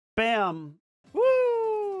Bam. Woo!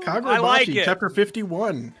 Kagurabachi, I like it. chapter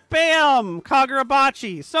 51. Bam!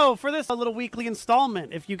 Kagurabachi. So for this little weekly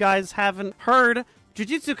installment, if you guys haven't heard,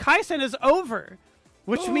 Jujutsu Kaisen is over,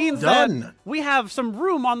 which means Done. that we have some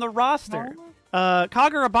room on the roster.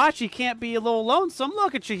 Kagurabachi can't be a little lonesome.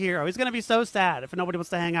 Look at Chihiro. He's going to be so sad if nobody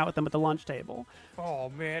wants to hang out with him at the lunch table. Oh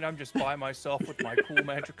man, I'm just by myself with my cool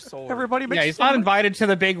magic sword. Everybody makes Yeah, he's not invited to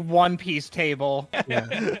the big One Piece table.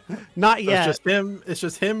 Yeah. Not yet. It's just him. It's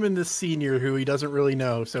just him and this senior who he doesn't really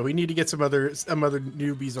know. So we need to get some other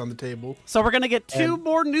newbies on the table. So we're going to get two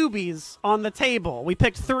more newbies on the table. We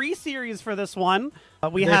picked 3 series for this one.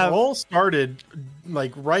 They've all started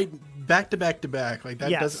like right back to back to back. Like that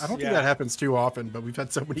Yes. I don't think that happens too often, but we've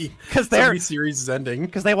had so many series ending.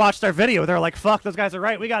 Because they watched our video. They're like, fuck, those guys are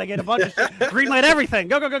right. We got to get a bunch of shit. Greenlight everything.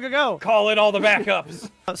 Go, go, go, go, go. Call in all the backups.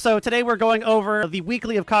 So today we're going over the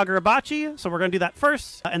weekly of Kagurabachi. So we're going to do that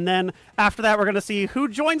first. And then after that, we're going to see who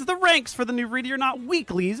joins the ranks for the new Read It or Not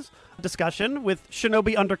weeklies discussion with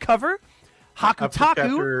Shinobi Undercover,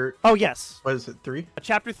 Hakutaku. Oh, yes. What is it, 3?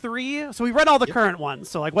 Chapter 3. So we read all the current ones.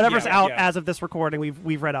 So like whatever's out as of this recording,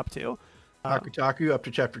 we've read up to. Hakutaku up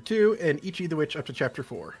to chapter 2, and Ichi the Witch up to chapter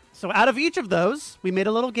 4. So out of each of those, we made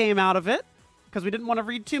a little game out of it because we didn't want to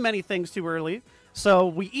read too many things too early. So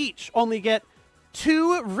we each only get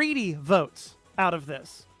 2 ready votes out of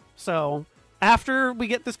this. So after we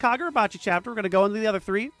get this Kagurabachi chapter, we're going to go into the other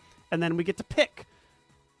 3, and then we get to pick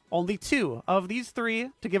only 2 of these 3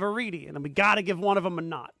 to give a ready, and then we got to give one of them a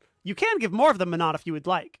not. You can give more of them a not if you would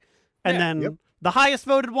like. And then the highest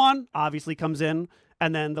voted one obviously comes in,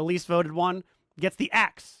 and then the least voted one gets the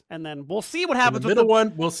axe, and then we'll see what happens with the middle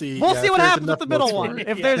one. We'll see. We'll see what happens with the middle one.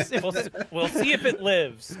 If there's, we'll see if it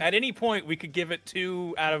lives. At any point, we could give it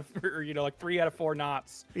 2 out of, or, like 3 out of 4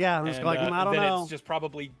 knots. Yeah, I'm just like, I don't then know. It's just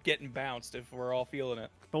probably getting bounced if we're all feeling it.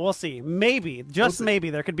 But we'll see. Maybe, just maybe,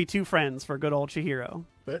 there could be 2 friends for good old Chihiro.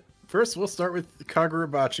 But first, we'll start with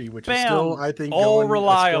Kagurabachi, which is Bam. still, I think, All going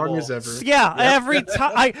reliable. as strong as ever. Yeah, every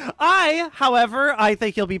time. However, I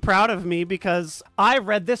think you'll be proud of me because I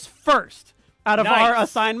read this first. Out of our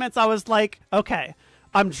assignments, I was like, okay,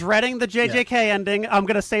 I'm dreading the JJK ending. I'm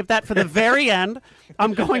going to save that for the very end.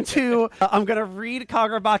 I'm going to read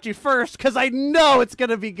Kagurabachi first because I know it's going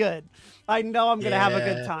to be good. I know I'm going to have a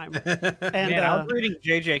good time. And Man, I was reading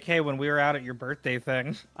JJK when we were out at your birthday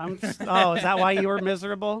thing. oh, is that why you were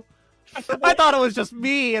miserable? I thought it was just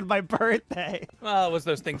me and my birthday. Well, it was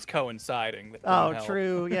those things coinciding. That Oh, help.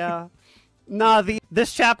 true, yeah. Nah,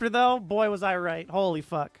 this chapter, though, boy, was I right. Holy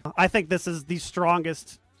fuck. I think this is the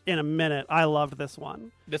strongest in a minute. I loved this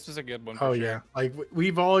one. This was a good one. Oh, yeah. Like,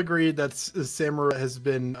 we've all agreed that Samurai has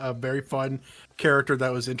been a very fun character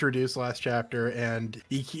that was introduced last chapter, and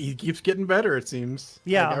he keeps getting better, it seems.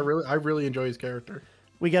 Yeah. Like, I really enjoy his character.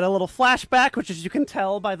 We get a little flashback, which, as you can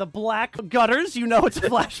tell by the black gutters, you know it's a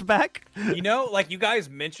flashback. You know, like, you guys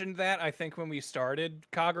mentioned that, I think, when we started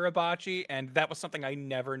Kagurabachi, and that was something I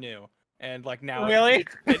never knew. And like now, really,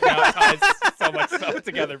 it now ties so much stuff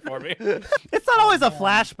together for me. It's not always a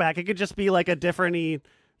flashback. It could just be like a different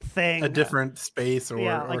thing, a different space, or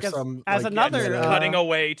like some as like, another cutting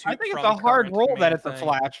away. I think it's a hard rule that it's a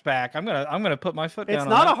flashback. I'm gonna put my foot down. It's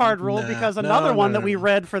not on a hard rule because another one that we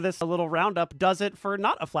read for this little roundup does it for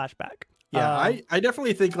not a flashback. Yeah, I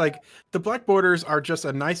definitely think like the black borders are just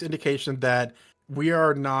a nice indication that we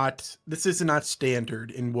are not. This is not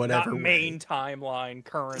standard in whatever not main timeline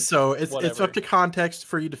current. So it's whatever. up to context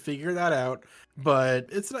for you to figure that out. But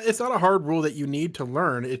it's not a hard rule that you need to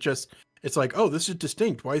learn. It's like, oh, this is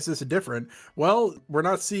distinct. Why is this different? Well, we're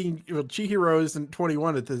not seeing Chihiro is in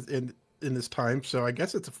 21 at this in this time, so I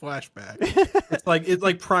guess it's a flashback. it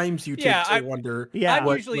like primes you to wonder. Yeah, I'm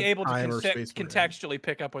usually able to contextually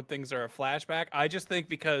pick up when things are a flashback. I just think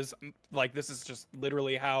because like this is just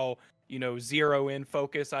literally how zero in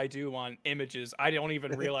focus I do on images. I don't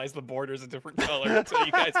even realize the border's a different color until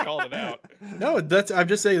you guys called it out. No, I'm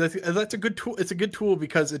just saying that's a good tool. It's a good tool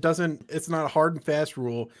because it's not a hard and fast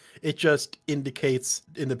rule. It just indicates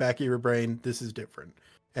in the back of your brain this is different.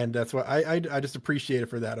 And that's why I just appreciate it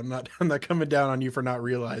for that. I'm not coming down on you for not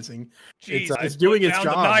realizing. Jeez, it's doing its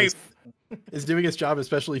job. It's doing its job,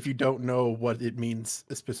 especially if you don't know what it means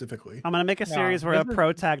specifically. I'm gonna make a series where a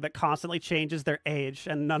pro tag that constantly changes their age,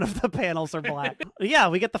 and none of the panels are black. Yeah,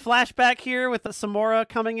 we get the flashback here with Samura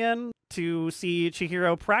coming in to see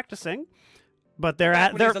Chihiro practicing. But they're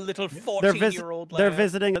a little 14-year-old they're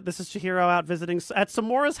visiting. This is Chihiro out visiting at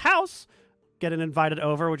Samura's house, getting invited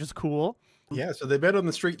over, which is cool. Yeah, so they met on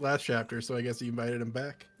the street last chapter, so I guess he invited him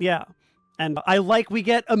back. Yeah, and we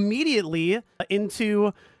get immediately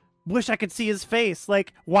into wish I could see his face.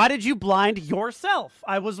 Like, why did you blind yourself?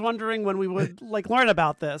 I was wondering when we would like learn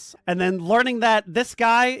about this. And then learning that this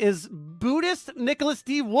guy is Buddhist Nicholas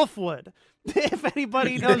D. Wolfwood. If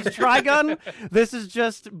anybody knows Trigun, this is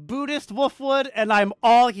just Buddhist Wolfwood, and I'm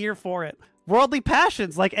all here for it. Worldly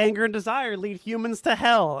passions like anger and desire lead humans to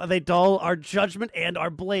hell. They dull our judgment and our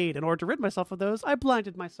blade. In order to rid myself of those, I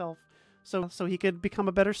blinded myself. So he could become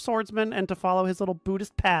a better swordsman and to follow his little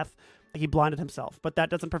Buddhist path. He blinded himself, but that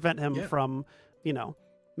doesn't prevent him from, you know,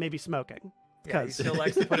 maybe smoking. Yeah, he still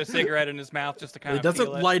likes to put a cigarette in his mouth just to kind of It doesn't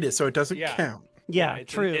feel it. light it, so it doesn't count. Yeah,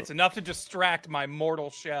 it's true. It's enough to distract my mortal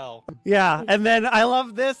shell. Yeah, and then I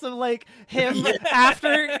love this of like him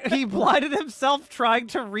after he blinded himself trying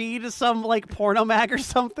to read some like porno mag or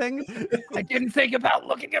something. I didn't think about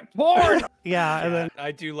looking at porn. Yeah, and then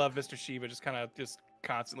I do love Mr. Shiba just kind of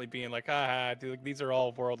constantly being like, dude, these are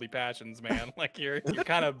all worldly passions, man. Like you're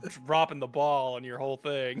kind of dropping the ball on your whole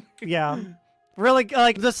thing. yeah. Really,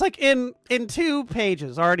 like, just, like, in 2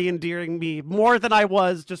 pages, already endearing me more than I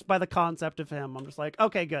was just by the concept of him. I'm just like,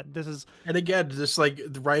 okay, good. This is... And again, just, like,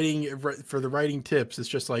 the writing, for the writing tips, it's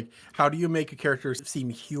just, like, how do you make a character seem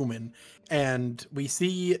human? And we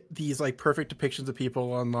see these, like, perfect depictions of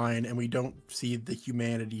people online, and we don't see the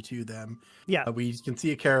humanity to them. Yeah. We can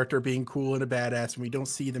see a character being cool and a badass, and we don't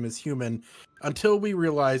see them as human until we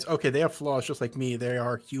realize, okay, they have flaws just like me. They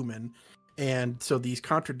are human. And so these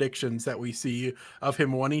contradictions that we see of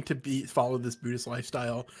him wanting to follow this Buddhist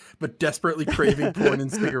lifestyle, but desperately craving porn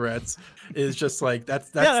and cigarettes is just like, that's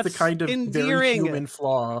the kind of very human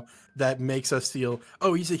flaw that makes us feel,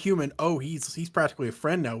 oh, he's a human. Oh, he's practically a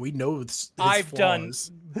friend now. We know his I've flaws.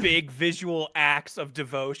 done big visual acts of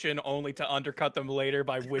devotion only to undercut them later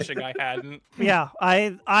by wishing I hadn't. Yeah,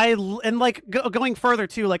 and like going further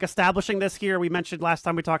too, like establishing this here, we mentioned last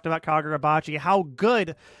time we talked about Kagurabachi, how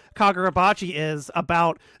good Kagurabachi is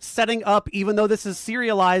about setting up, even though this is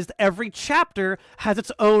serialized, every chapter has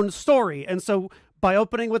its own story. And so by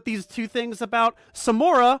opening with these 2 things about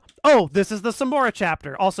Samura, oh, this is the Samura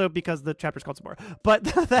chapter. Also because the chapter's called Samura. But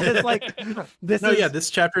that is like this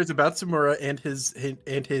chapter is about Samura and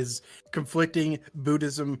his conflicting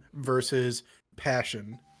Buddhism versus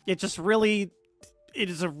passion. It is really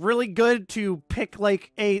good to pick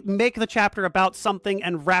make the chapter about something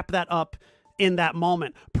and wrap that up in that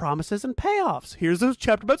moment. Promises and payoffs. Here's a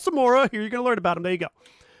chapter about Samura. Here you're going to learn about him. There you go.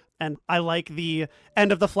 And I like the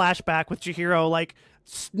end of the flashback with Chihiro, like,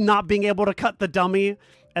 not being able to cut the dummy.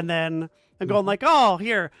 And then going like, oh,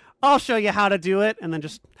 here, I'll show you how to do it. And then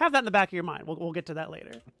just have that in the back of your mind. We'll get to that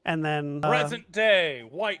later. And then... Present day,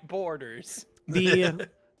 white borders.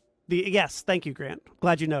 Yes, thank you, Grant.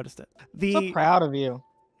 Glad you noticed it. So proud of you.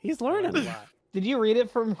 He's learning. Did you read it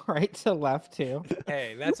from right to left too?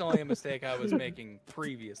 Hey, that's only a mistake I was making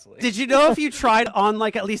previously. Did you know if you tried on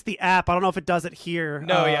like at least the app? I don't know if it does it here.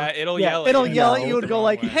 No, it'll yell. It'll yell at you and go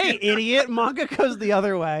like, "Hey, idiot! Manga goes the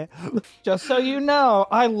other way." Just so you know,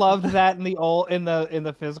 I loved that in the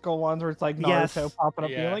the physical ones where it's like Naruto popping up.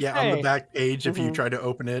 Yeah, like, on the back page if you try to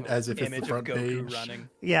open it as if it's the front of Goku page. Running.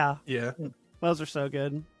 Yeah, those are so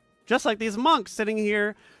good. Just like these monks sitting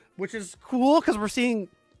here, which is cool because we're seeing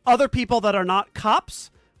other people that are not cops.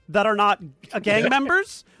 That are not gang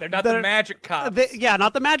members. They're not the magic cops.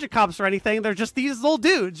 Not the magic cops or anything. They're just these little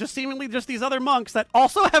dudes, just seemingly just these other monks that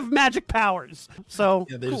also have magic powers. So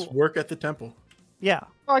they just work at the temple. Yeah.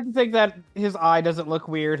 I like to think that his eye doesn't look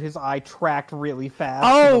weird. His eye tracked really fast.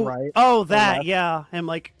 Him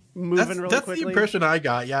like moving really quickly. That's the impression I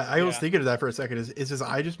got. Yeah, I was thinking of that for a second. Is his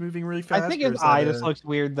eye just moving really fast? I think his eye just looks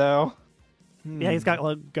weird though. Yeah, he's got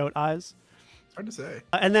like goat eyes. Hard to say.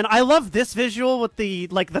 And then I love this visual with the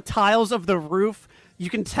tiles of the roof. You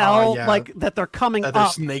can tell like that they're coming they're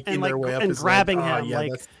up snaking and their way up and his grabbing leg. him. Yeah,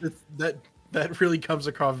 like that really comes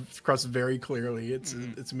across very clearly. It's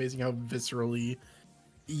amazing how viscerally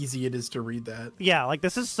easy it is to read that. Yeah, like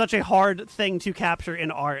this is such a hard thing to capture in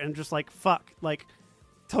art, and just like fuck, like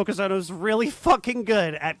Tokuzono's really fucking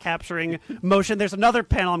good at capturing motion. There's another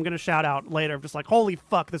panel I'm gonna shout out later of just like holy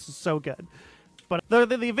fuck, this is so good. But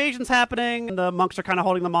the evasion's happening, and the monks are kind of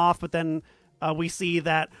holding them off, but then we see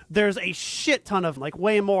that there's a shit ton of, like,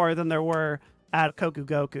 way more than there were at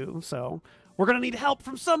Kokugoku. So we're going to need help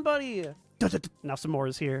from somebody. Now Samura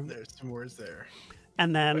is here. There's Samura's there.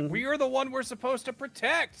 And then... we are the one we're supposed to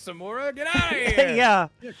protect, Samura. Get out of here. Yeah.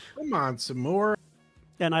 Come on, Samura.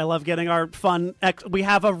 And I love getting our fun... we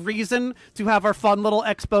have a reason to have our fun little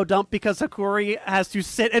expo dump because Hakuri has to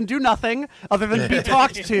sit and do nothing other than be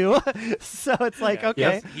talked to. So it's like, okay.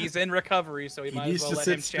 Yes, he's in recovery, so he might as well let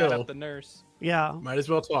him chat up the nurse. Yeah. Might as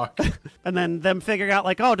well talk. And then them figuring out,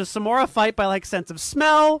 like, oh, does Samura fight by, like, sense of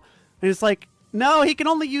smell? And it's like, No, he can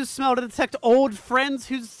only use smell to detect old friends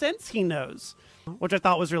whose scents he knows, which I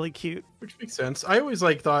thought was really cute. Which makes sense. I always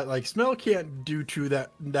thought like smell can't do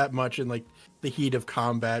that much in like the heat of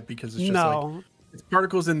combat because it's just like it's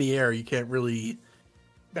particles in the air. You can't really.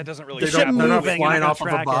 That doesn't really. They're not flying off of a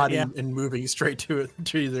track body it, yeah. and moving straight to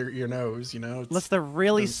your nose. You know. Unless they're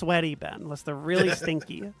really sweaty, Ben. Unless they're really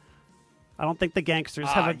stinky. I don't think the gangsters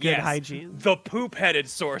have a good hygiene. The poop-headed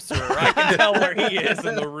sorcerer. I can tell where he is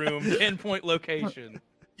in the room. Pinpoint location.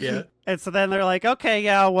 Yeah. And so then they're like, okay,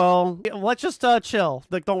 yeah, well, let's just chill.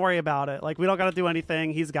 Like, don't worry about it. Like, we don't got to do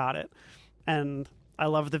anything. He's got it. And I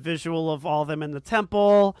love the visual of all of them in the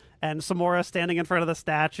temple and Samora standing in front of the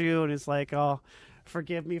statue. And he's like, oh,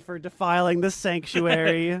 forgive me for defiling this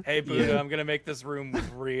sanctuary. Hey, Buddha, I'm going to make this room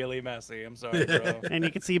really messy. I'm sorry, bro. And you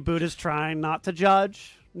can see Buddha's trying not to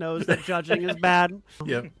judge. Knows that judging is bad.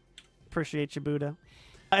 Yep. Appreciate you, Buddha.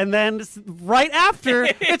 And then right after,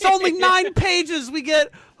 it's only 9 pages. We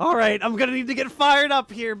get, all right, I'm going to need to get fired up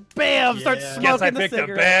here. Bam, start smoking Guess I the picked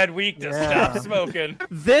cigarette. a bad week to stop smoking.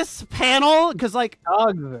 This panel, because like,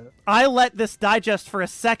 I let this digest for a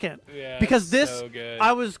second. Yeah, because this, so good.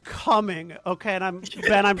 I was coming, okay? And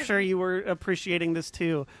Ben, I'm sure you were appreciating this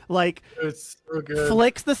too. Like, It's so good.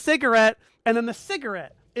 flicks the cigarette, and then the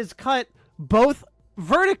cigarette is cut both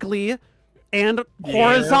vertically and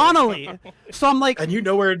horizontally. So I'm like, and you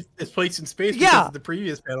know where it's placed in space Yeah. because the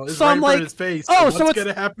previous panel is So right I'm in front like, of his face. oh, so so what's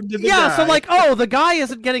it's- gonna happen to the yeah, guy? so like, oh, the guy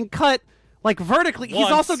isn't getting cut like vertically. He's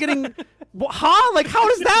Once. also getting, huh? Like, how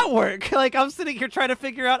does that work? Like, I'm sitting here trying to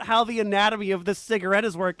figure out how the anatomy of this cigarette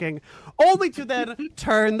is working, only to then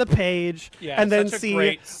turn the page and then such a see,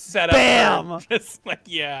 great setup bam, for just like,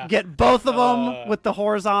 get both of them with the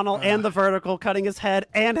horizontal and the vertical, cutting his head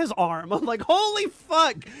and his arm. I'm like, holy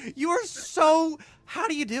fuck, you are so. How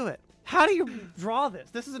do you do it? How do you draw this?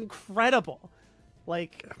 This is incredible.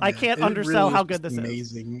 Like, I can't It undersell really how is good just this is.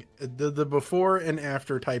 amazing. The before and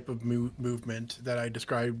after type of movement that I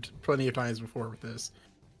described plenty of times before with this.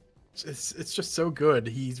 It's just so good.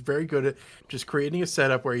 He's very good at just creating a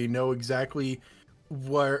setup where you know exactly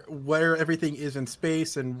where everything is in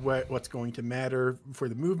space and what's going to matter for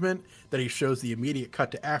the movement. That he shows the immediate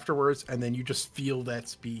cut to afterwards, and then you just feel that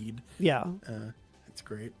speed. Yeah. It's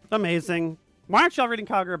great. Amazing. Why aren't y'all reading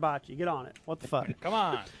Kagurabachi? Get on it. What the fuck? Come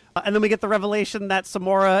on. And then we get the revelation that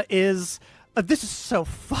Samora is, this is so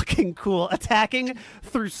fucking cool, attacking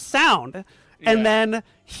through sound. And then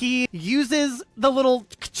he uses the little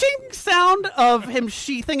ching sound of him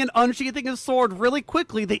sheathing and unsheathing his sword really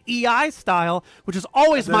quickly, the EI style, which is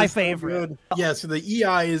always my favorite. Yeah, so the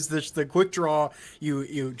EI is the quick draw.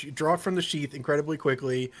 You draw it from the sheath incredibly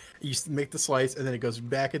quickly. You make the slice, and then it goes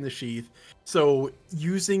back in the sheath. So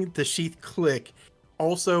using the sheath click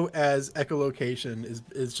also as echolocation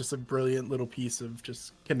is just a brilliant little piece of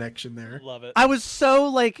just connection there. Love it. I was so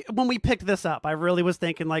like, when we picked this up, I really was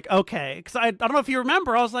thinking like, okay, because I don't know if you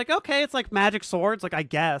remember, I was like, okay, it's like magic swords, like I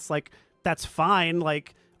guess, like that's fine.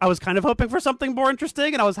 Like I was kind of hoping for something more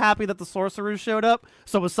interesting, and I was happy that the sorcerers showed up,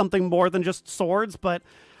 so it was something more than just swords. But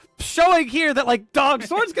showing here that like dog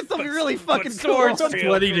swords can still be really fucking cool. swords feel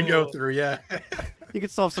Plenty to go cool. through, yeah. You could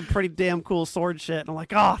still have some pretty damn cool sword shit. And I'm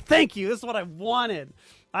like, oh, thank you. This is what I wanted.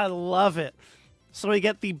 I love it. So we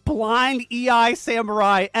get the blind EI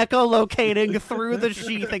samurai echolocating through the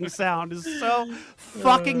sheathing sound. Is so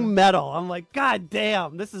fucking metal. I'm like, god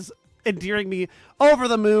damn, this is endearing me over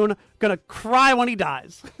the moon. Gonna cry when he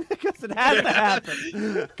dies. Because it has to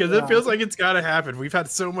happen. Because it feels like it's got to happen. We've had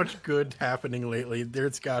so much good happening lately.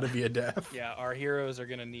 There's got to be a death. Yeah, our heroes are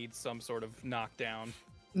going to need some sort of knockdown.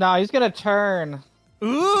 No, he's gonna turn.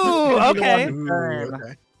 Ooh, okay. Ooh, Turn.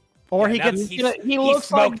 okay. Or Yeah, he that's- gets... He looks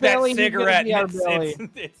smoked like that Billy, he's gonna cigarette be our and Billy.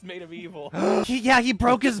 it's made of evil. he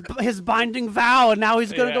broke his binding vow, and now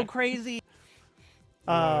he's gonna Yeah. go crazy.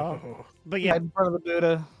 But yeah, Right in front of the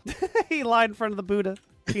Buddha. he lied in front of the Buddha.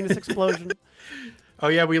 Penis explosion. Oh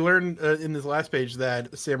yeah, we learned in this last page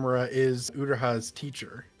that Samura is Uraha's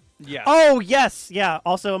teacher. Yeah. Oh yes, yeah.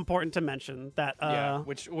 Also important to mention that. Yeah,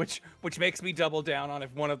 which makes me double down on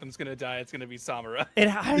if one of them's gonna die, it's gonna be Samurai.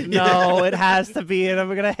 I know it has to be, and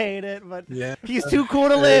I'm gonna hate it, but Yeah. he's too cool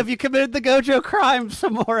to live. You committed the Gojo crime,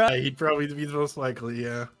 Samora. He'd probably be the most likely,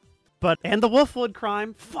 yeah. And the Wolfwood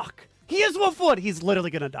crime. Fuck. He is Wolfwood. He's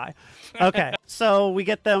literally gonna die. Okay, so we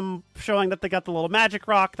get them showing that they got the little magic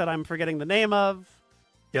rock that I'm forgetting the name of.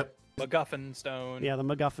 Yep. MacGuffin stone. Yeah, the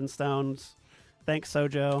MacGuffin stones. Thanks,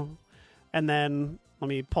 Sojo. And then let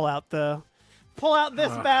me pull out this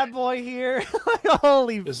bad boy here.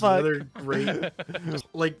 Holy There's fuck. another great,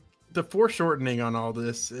 like the foreshortening on all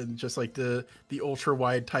this, and just like the ultra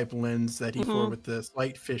wide type lens that he formed with the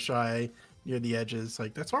slight fisheye near the edges.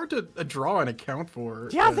 Like that's hard to draw and account for.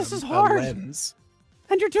 Yeah, this is a hard. lens.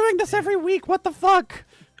 And you're doing this every week. What the fuck?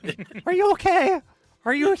 Are you okay?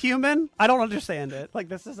 Are you a human? I don't understand it. Like,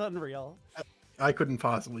 this is unreal. I couldn't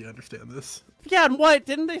possibly understand this. Yeah, and what?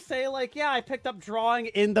 Didn't they say, like, yeah, I picked up drawing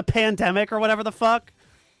in the pandemic or whatever the fuck?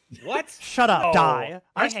 What? Shut up, Oh. die.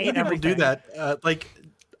 I I've seen hate people everything. do that.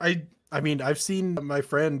 I mean, I've seen my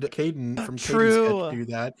friend Caden from True. Caden Sketch do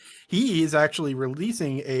that. He is actually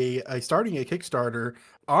releasing starting a Kickstarter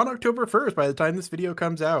on October 1st by the time this video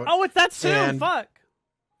comes out. Oh, it's that soon. And- Fuck.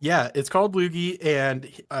 Yeah, it's called Loogie, and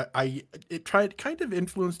it kind of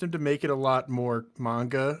influenced him to make it a lot more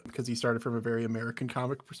manga because he started from a very American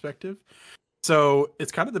comic perspective. So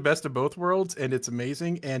it's kind of the best of both worlds, and it's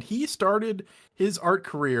amazing. And he started his art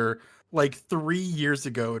career like 3 years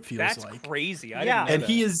ago. It feels That's like crazy. I Yeah. didn't know and that.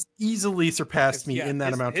 he has easily surpassed me Yeah, in that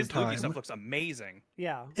his, amount his of Loogie time. stuff looks amazing.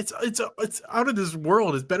 Yeah. It's out of this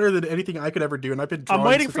world. It's better than anything I could ever do, and I've been drawing I'm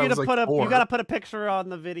waiting since for I you to was, like, put a. 4. You gotta put a picture on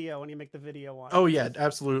the video when you make the video on. Oh yeah,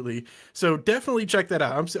 absolutely. So definitely check that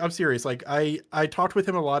out. I'm serious. Like I talked with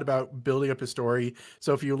him a lot about building up his story.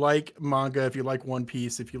 So if you like manga, if you like One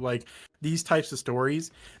Piece, if you like these types of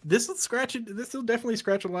stories, this will definitely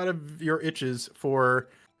scratch a lot of your itches for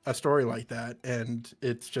a story like that, and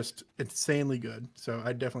it's just insanely good. So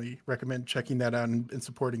I definitely recommend checking that out and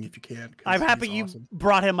supporting if you can. 'Cause I'm happy he's you awesome.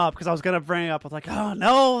 brought him up because I was gonna bring it up. I was like, oh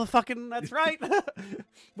no, fucking, that's right.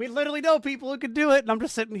 We literally know people who could do it, and I'm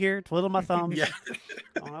just sitting here twiddling my thumbs. Yeah.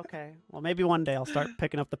 Oh, okay. Well, maybe one day I'll start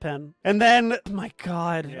picking up the pen. And then, my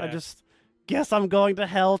God, I Yeah. just guess I'm going to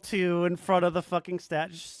hell too in front of the fucking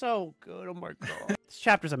statue. So good. Oh my God. This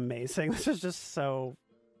chapter's amazing. This is just so.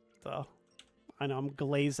 I know, I'm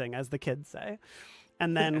glazing, as the kids say.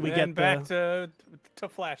 And then And we then get back the. to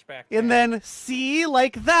flashback. And then see,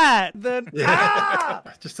 like that. The ah!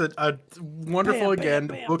 Just a wonderful Bam, bam, again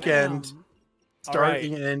bam, bookend. bam.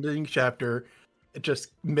 Starting and ending chapter, it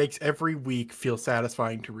just makes every week feel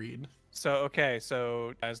satisfying to read. So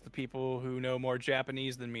as the people who know more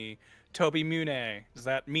Japanese than me, Toby Mune, does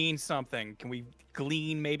that mean something? Can we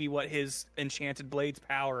glean maybe what his enchanted blade's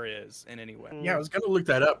power is in any way? Yeah, I was gonna look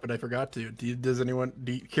that up, but I forgot to.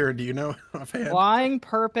 Kieran, do you know offhand? Flying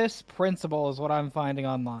purpose principle is what I'm finding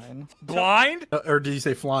online. Blind? Or did you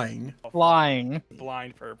say flying? Flying.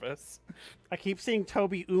 Blind purpose. I keep seeing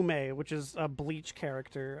Toby Ume, which is a Bleach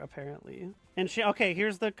character, apparently. And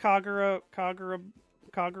here's the Kagura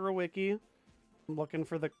wiki. I'm looking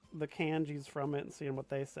for the kanjis from it and seeing what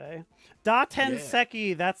they say.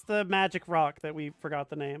 Datenseki, that's the magic rock that we forgot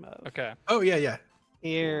the name of. Okay. Oh yeah.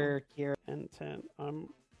 Here. Intent. I'm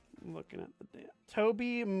looking at the data.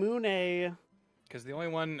 Toby Mune. Because the only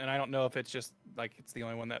one, and I don't know if it's just like it's the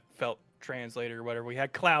only one that felt translated or whatever. We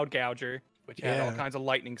had Cloud Gouger, which had all Yeah. kinds of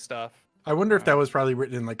lightning stuff. I wonder if that was probably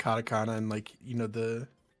written in like katakana and like the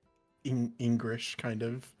English kind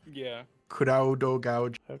of Yeah. kuraudo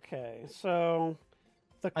gauge. Okay, so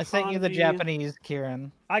I sent you the kanji- Japanese,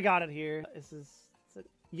 Kieran. I got it here.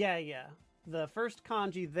 Yeah. The first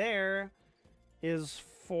kanji there is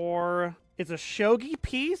for. It's a shogi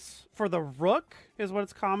piece for the rook, is what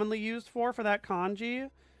it's commonly used for that kanji.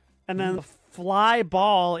 And then the fly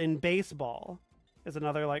ball in baseball is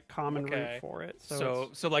another like common Okay. root for it. So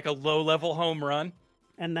like a low level home run.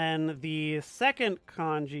 And then the second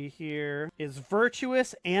kanji here is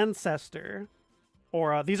virtuous ancestor.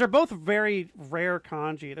 Or these are both very rare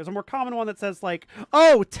kanji. There's a more common one that says like,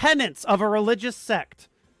 oh, tenets of a religious sect.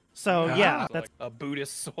 So yeah, So that's like a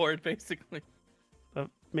Buddhist sword, basically.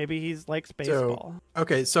 maybe he's likes baseball.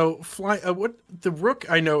 Okay, so what the rook?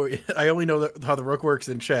 I know. I only know how the rook works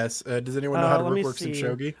in chess. Does anyone know how the let rook me works in see.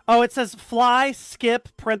 shogi? Oh, it says fly, skip,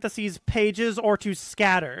 parentheses, pages, or to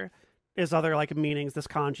scatter is other like meanings this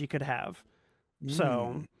kanji could have.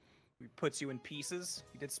 So It puts you in pieces.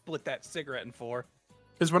 You did split that cigarette in 4.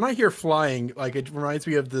 Because when I hear flying, like it reminds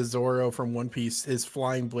me of the Zoro from One Piece. His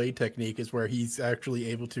flying blade technique is where he's actually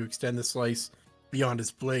able to extend the slice beyond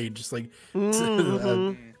his blade, just like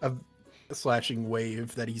a slashing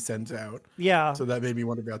wave that he sends out. yeah, So that made me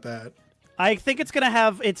wonder about that. I think it's gonna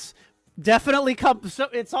have it's definitely come. So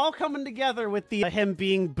it's all coming together with the him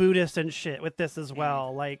being Buddhist and shit with this as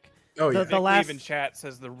well. Like Oh The- yeah. I think last- Leave in chat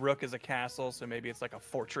says the rook is a castle, so maybe it's like a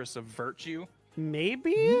fortress of virtue.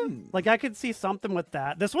 maybe like I could see something with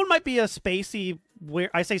that. This one might be a spacey. Where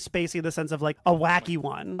I say spacey in the sense of like a wacky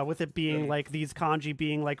one, with it being like these kanji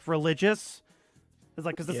being like religious. It's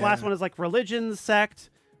like because this last Yeah. one is like religion, sect,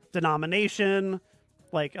 denomination,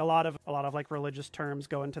 like a lot of like religious terms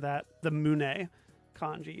go into that. The mune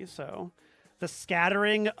kanji, so the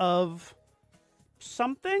scattering of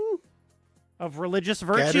something. of religious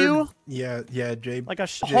virtue. Yeah, Jay. Like a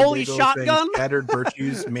Jay holy Bagel saying, shotgun. Scattered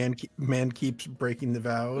virtues. Man keeps breaking the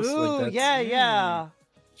vows. Ooh, like that's yeah.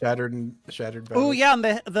 Shattered vows. Oh yeah, and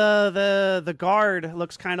the guard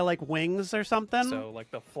looks kind of like wings or something. So like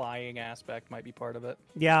the flying aspect might be part of it.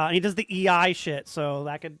 Yeah, and he does the EI shit, so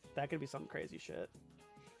that could be some crazy shit.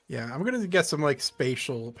 Yeah, I'm gonna get some like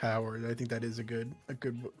spatial power. I think that is a good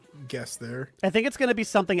guess there. I think it's gonna be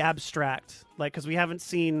something abstract, like because we haven't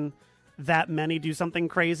seen that many do something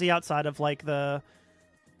crazy outside of like the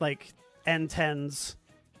N10's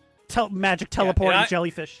magic teleporting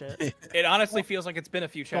jellyfish shit. It honestly feels like it's been a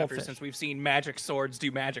few chapters Goldfish. since we've seen magic swords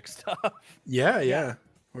do magic stuff. Yeah.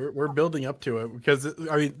 We're building up to it because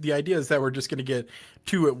I mean the idea is that we're just gonna get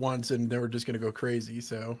 2 at once and then we're just gonna go crazy.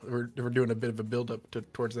 So we're doing a bit of a build up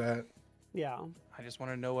towards that. Yeah. I just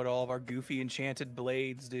want to know what all of our goofy enchanted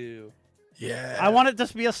blades do. Yeah. I want it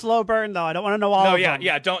to be a slow burn though. I don't want to know all of them.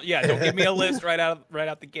 Don't give me a list right out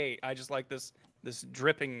the gate. I just like this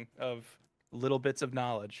dripping of little bits of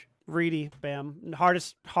knowledge. Reedy, bam.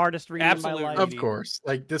 Hardest reading Absolute in my life. Of course.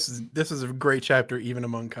 Like this is a great chapter even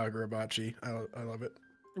among Kagurabachi. I love it.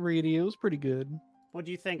 Reedy, it was pretty good. What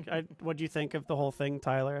do you think? What do you think of the whole thing,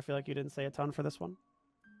 Tyler? I feel like you didn't say a ton for this one.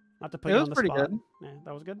 Not to put It you was on the pretty spot. good. Yeah,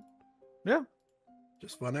 that was good. Yeah.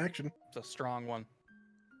 Just fun action. It's a strong one.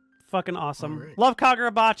 Fucking awesome. All right. Love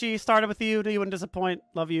Kagurabachi. Started with you. You wouldn't disappoint.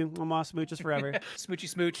 Love you. Mama smooches forever. Smoochy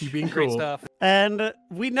smooch. Keep being Great cool. stuff. And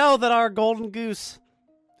we know that our golden goose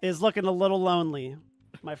is looking a little lonely,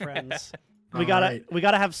 my friends. we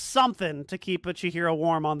gotta have something to keep a Chihiro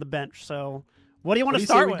warm on the bench. So what do you want to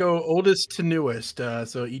start we with? go oldest to newest.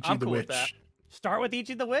 So Ichi I'm the cool with Witch. that. Start with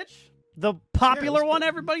Ichi the Witch? The popular one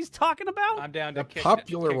everybody's talking about? I'm down to The kick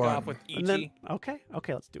popular one. off with Ichi. And then, okay,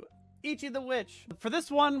 let's do it. Ichi the Witch. For this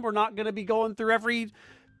one, we're not going to be going through every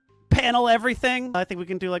panel, everything. I think we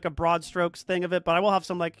can do like a broad strokes thing of it, but I will have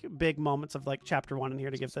some like big moments of like chapter 1 in here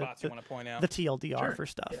to give spots you want to point out. the TLDR Sure. for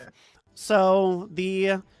stuff. Yeah. So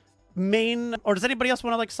the main, or does anybody else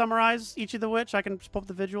want to like summarize Ichi the Witch? I can just pull up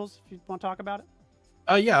the visuals if you want to talk about it.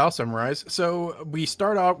 Yeah, I'll summarize. So we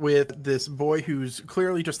start out with this boy who's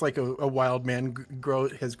clearly just like a wild man,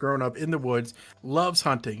 has grown up in the woods, loves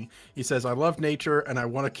hunting. He says, "I love nature and I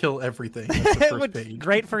want to kill everything." That's the first page.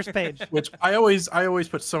 Great first page. Which I always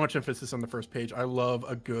put so much emphasis on the first page. I love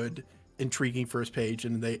a good, intriguing first page,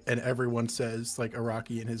 and everyone says, like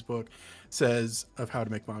Araki in his book says of How to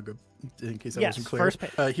Make Manga, in case that wasn't clear. First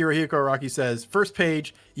page. Hirohiko Araki says, first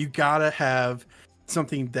page, you gotta have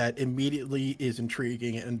something that immediately is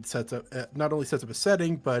intriguing and sets up not only sets up a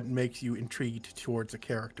setting but makes you intrigued towards a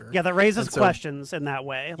character. Yeah, that raises questions in that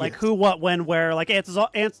way, like who, what, when, where, like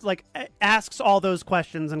asks all those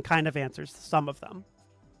questions and kind of answers some of them.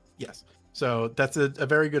 Yes, so that's a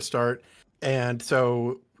very good start. And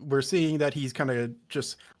so we're seeing that he's kind of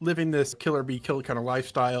just living this killer be killed kind of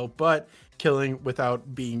lifestyle, but killing without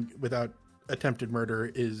attempted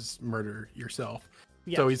murder is murder yourself.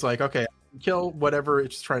 Yes. So he's like, okay, kill whatever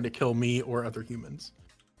it's trying to kill me or other humans.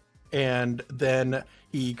 And then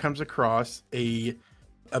he comes across a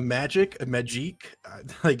magic,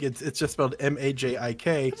 like it's just spelled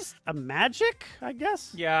MAJIK. A magic, I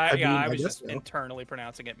guess. I was just so. internally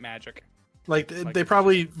pronouncing it magic. Like they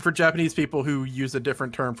probably, for Japanese people who use a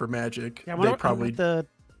different term for magic, Yeah, they probably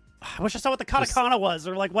I wish I saw what the katakana was,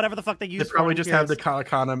 or like whatever the fuck they use. They probably just have the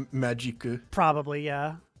katakana magiku. Probably,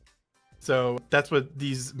 yeah. So that's what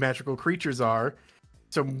these magical creatures are.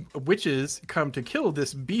 So witches come to kill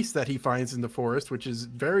this beast that he finds in the forest, which is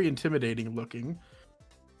very intimidating looking.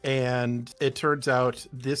 And it turns out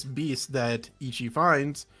this beast that Ichi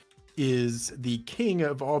finds is the king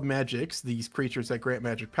of all magics, these creatures that grant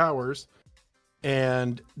magic powers.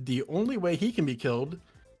 And the only way he can be killed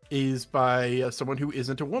is by someone who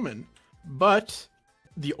isn't a woman. But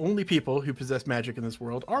the only people who possess magic in this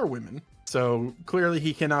world are women. So clearly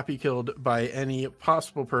he cannot be killed by any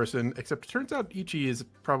possible person, except it turns out Ichi is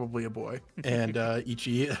probably a boy. And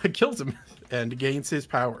Ichi kills him and gains his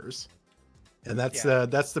powers. And that's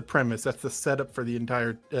the premise. That's the setup for the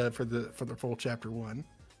entire for the full chapter 1.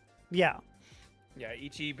 Yeah. Yeah,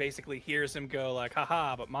 Ichi basically hears him go like,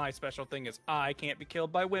 haha, but my special thing is I can't be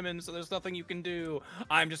killed by women, so there's nothing you can do.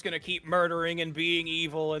 I'm just going to keep murdering and being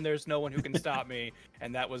evil, and there's no one who can stop me.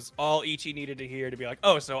 And that was all Ichi needed to hear to be like,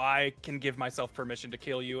 oh, so I can give myself permission to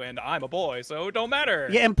kill you, and I'm a boy, so it don't matter.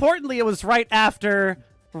 Yeah, importantly, it was right after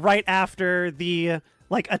the,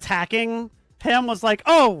 like, attacking him was like,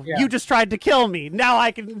 oh, you just tried to kill me. Now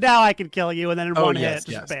I can kill you, and then in one hit,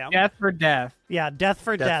 just bam. Death for death. Yeah, death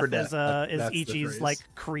for death. Is That's Ichi's phrase. like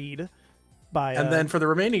creed. by. And then for the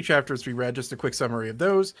remaining chapters we read, just a quick summary of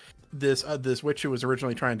those. This witch who was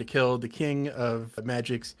originally trying to kill the king of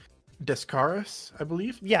magic's Descaris, I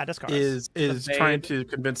believe. Yeah, Descaris is trying to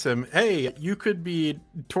convince him, hey, you could be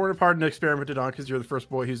torn apart and experimented on because you're the first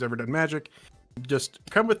boy who's ever done magic. Just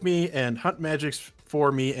come with me and hunt magics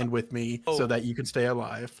for me and with me so that you can stay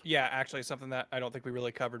alive. Yeah, actually something that I don't think we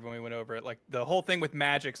really covered when we went over it. Like the whole thing with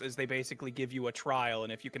magics is they basically give you a trial,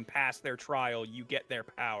 and if you can pass their trial, you get their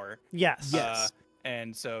power. Yes.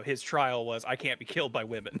 And so his trial was, I can't be killed by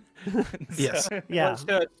women. Yes. Yeah.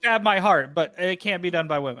 Stab my heart, but it can't be done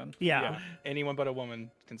by women. Yeah. Anyone but a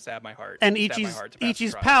woman can stab my heart. And stab my heart to pass the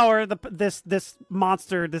Ichi's trial. power, this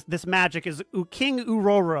monster, this magic is King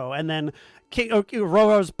Uroro, and then King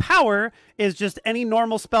Uroro's power is just any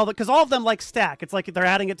normal spell that, because all of them like stack. It's like they're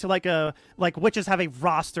adding it to like witches have a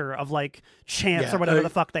roster of like chants or whatever the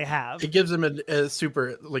fuck they have. It gives them a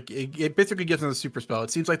super, like it basically gives them a super spell.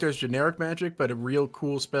 It seems like there's generic magic, but a real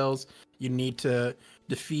cool spells you need to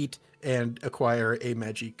defeat and acquire a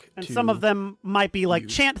magic. And some of them might be like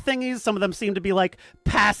chant thingies. Some of them seem to be like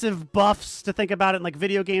passive buffs, to think about it in like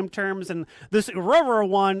video game terms. And this Uroro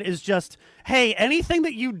one is just, hey, anything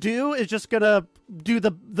that you do is just gonna do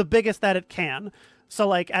the biggest that it can. So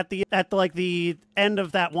like at the end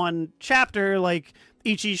of that one chapter, like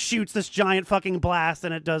Ichi shoots this giant fucking blast,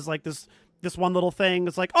 and it does like this one little thing.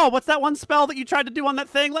 It's like, oh, what's that one spell that you tried to do on that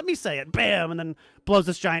thing? Let me say it. Bam! And then blows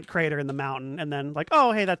this giant crater in the mountain. And then like,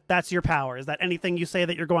 oh, hey, that's your power. Is that anything you say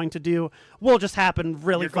that you're going to do will just happen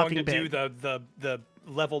really fucking big. You're going to do the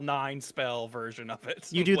level 9 spell version of it.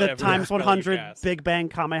 You do the times 100 Big Bang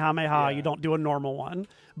Kamehameha. Yeah. You don't do a normal one.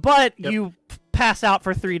 But you pass out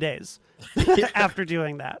for 3 days after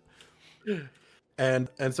doing that. And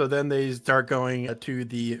so then they start going to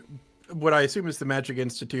the what I assume is the Magic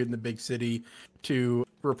Institute in the big city to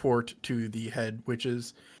report to the head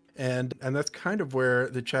witches, and that's kind of where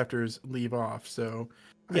the chapters leave off. So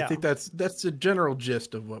I think that's the general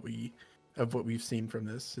gist of what we've seen from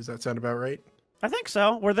this. Does that sound about right? I think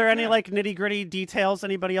so. Were there any like nitty gritty details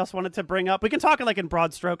anybody else wanted to bring up? We can talk in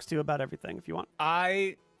broad strokes too about everything if you want.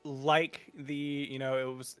 I like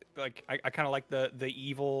it was like I kind of like the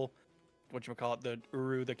evil, whatchamacallit, the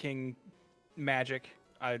Uru, the king magic.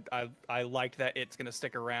 I liked that it's gonna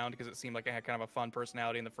stick around because it seemed like it had kind of a fun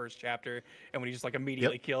personality in the first chapter, and when he just like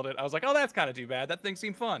immediately killed it, I was like, oh, that's kind of too bad. That thing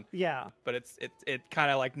seemed fun. Yeah. But it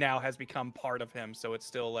kind of like now has become part of him, so it's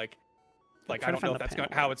still like I don't know if that's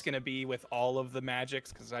how it's gonna be with all of the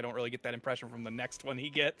magics, because I don't really get that impression from the next one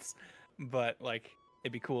he gets. But like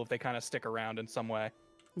it'd be cool if they kind of stick around in some way.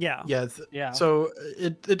 Yeah. Yeah. So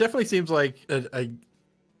it definitely seems like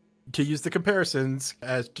to use the comparisons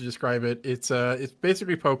as to describe it, it's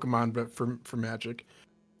basically Pokemon but for magic,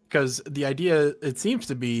 because the idea, it seems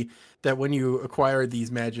to be that when you acquire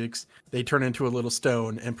these magics, they turn into a little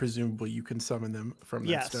stone, and presumably you can summon them from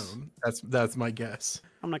that stone. That's my guess.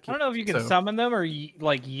 I don't know if you can summon them or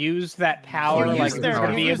like use that power, or like use their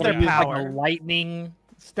be able to use like a lightning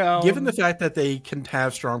stone. Given the fact that they can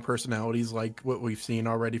have strong personalities, like what we've seen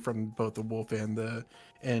already from both the wolf and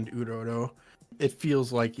Uroro, it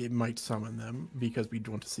feels like it might summon them because we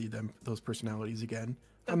want to see those personalities again.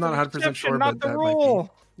 I'm not 100% sure, but that might be.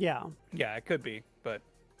 Yeah, it could be, but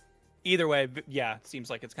either way, yeah, it seems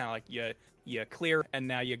like it's kind of like you clear, and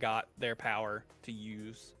now you got their power to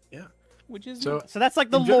use. Yeah, which is so that's like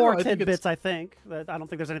the lore tidbits. I think I don't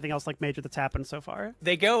think there's anything else like major that's happened so far.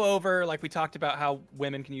 They go over, like we talked about, how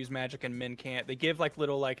women can use magic and men can't. They give like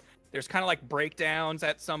little there's kind of like breakdowns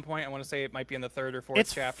at some point. I want to say it might be in the 3rd or 4th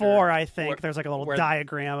it's chapter. 4, I think. There's like a little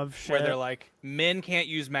diagram of shit where they're like, men can't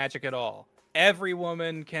use magic at all. Every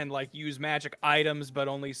woman can like use magic items, but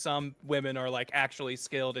only some women are like actually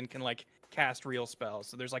skilled and can like cast real spells.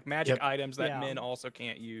 So there's like magic items that men also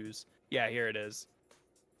can't use. Yeah, here it is.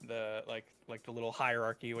 The like the little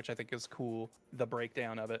hierarchy, which I think is cool. The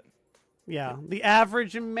breakdown of it. Yeah, the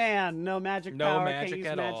average man, no magic power, can't use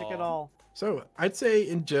magic at all. So I'd say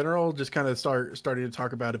in general, just kind of starting to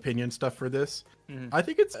talk about opinion stuff for this. I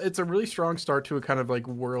think it's a really strong start to a kind of like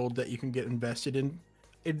world that you can get invested in.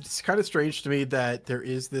 It's kind of strange to me that there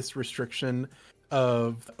is this restriction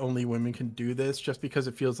of only women can do this, just because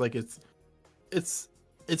it feels like it's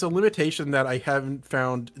a limitation that I haven't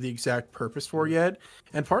found the exact purpose for yet.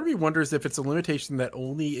 And part of me wonders if it's a limitation that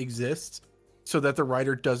only exists so that the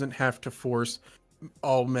writer doesn't have to force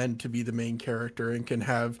all men to be the main character and can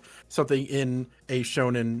have something in a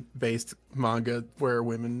shonen based manga where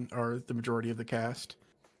women are the majority of the cast.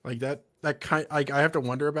 Like that kind, like I have to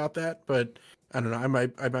wonder about that, but I don't know. I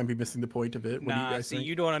might be missing the point of it. What do you Nah, guys see, think?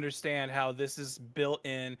 you don't understand how this is built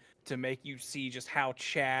in to make you see just how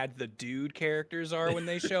Chad the dude characters are when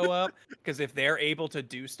they show up. Because if they're able to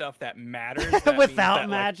do stuff that matters that means Without that, like,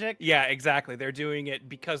 magic. yeah, exactly. They're doing it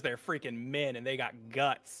because they're freaking men and they got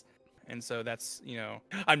guts. And so that's,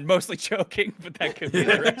 I'm mostly joking, but that could be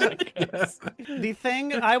the direction it goes. The thing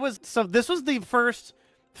this was the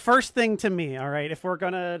first thing to me, all right, if we're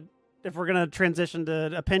gonna transition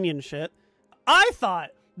to opinion shit. I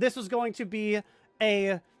thought this was going to be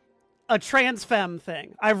a trans femme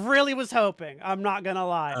thing. I really was hoping. I'm not gonna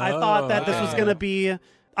lie. I thought that this was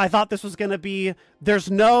gonna be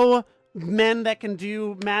there's no men that can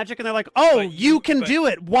do magic, and they're like, oh, you can do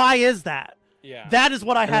it. Why is that? Yeah. That is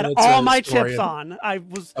what I had it's all a my story chips on. I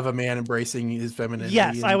was of a man embracing his femininity.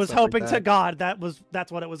 yes, I and was stuff like hoping to that. God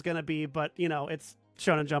that's what it was gonna be, but it's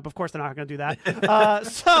Shonen Jump. Of course, they're not gonna do that.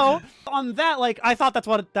 So on that, like, I thought that's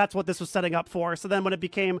what this was setting up for. So then when it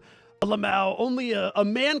became Lamau, only a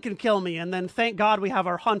man can kill me, and then thank God we have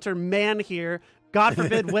our hunter man here. God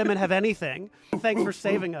forbid women have anything. Thanks for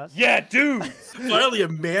saving us. Yeah, dude. Finally, a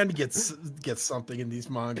man gets something in these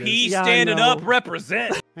mangas. He's Yeah, I standing know. up,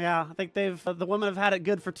 represent. Yeah, I think the women have had it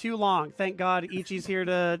good for too long. Thank God Ichi's here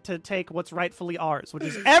to take what's rightfully ours, which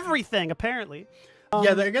is everything, apparently.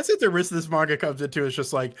 Yeah, I guess the risk this manga comes into is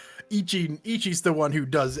just like Ichi's the one who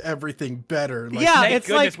does everything better. Like, Yeah, Thank it's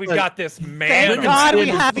goodness like, we've got this man. Thank Look God at we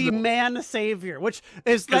Squid. have the man savior, which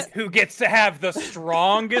is who gets to have the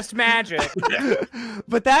strongest magic.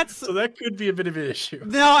 but that's so that could be a bit of an issue.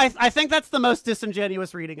 no, I think that's the most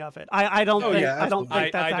disingenuous reading of it. I don't think yeah, I don't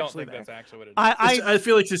think absolutely. that's I don't actually think there. that's actually what it is. I I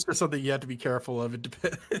feel like it's just something you have to be careful of.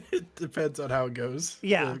 It depends on how it goes.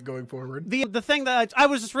 Yeah. Going forward. the thing that I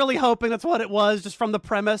was just really hoping that's what it was, just from the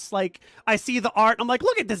premise. Like, I see the art, I'm like,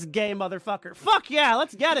 look at this gay motherfucker. Fuck yeah,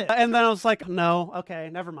 let's get it. And then I was like, no, okay,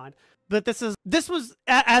 never mind. But this was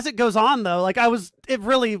as it goes on though. Like, it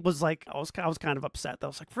really was like I was kind of upset. I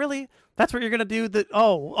was like, really? That's what you're gonna do? That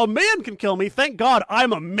a man can kill me. Thank God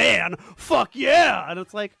I'm a man. Fuck yeah. And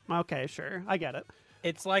it's like, okay, sure, I get it.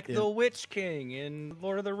 It's like the Witch King in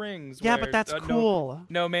Lord of the Rings. Yeah, where, but that's cool.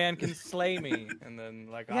 No man can slay me, and then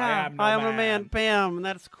like Yeah, I am a man. Bam, and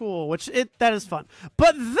that's cool. That is fun.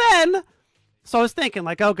 But then, so I was thinking,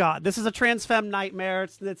 like, oh god, this is a trans femme nightmare.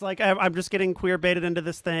 It's like I'm just getting queer baited into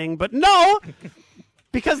this thing. But no,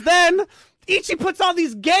 because then Ichi puts on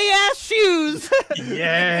these gay ass shoes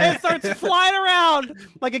Yeah. and starts flying around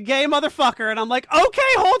like a gay motherfucker, and I'm like, okay,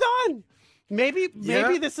 hold on. Maybe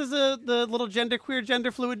this is the little genderqueer,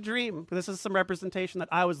 gender fluid dream. This is some representation that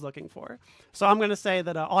I was looking for. So I'm gonna say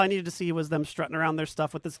that all I needed to see was them strutting around their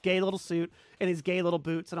stuff with this gay little suit and these gay little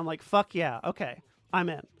boots, and I'm like, fuck yeah, okay, I'm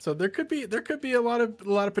in. So there could be a lot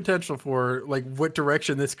of potential for like what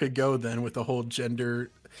direction this could go then with the whole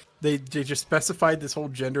gender. They just specified this whole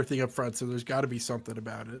gender thing up front, so there's got to be something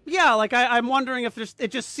about it. Yeah, like I'm wondering if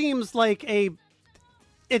it just seems like a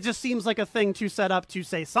thing to set up to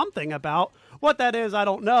say something about what that is. I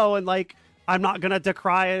don't know, and like I'm not gonna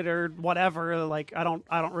decry it or whatever. Like I'm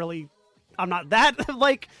not that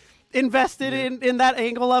like invested in that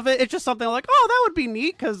angle of it. It's just something like, oh, that would be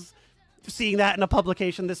neat, because seeing that in a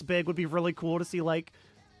publication this big would be really cool to see like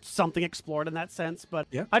something explored in that sense. But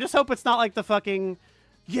Yeah. I just hope it's not like the fucking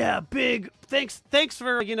big thanks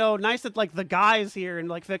for nice that like the guy's here and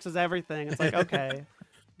like fixes everything. It's like, okay,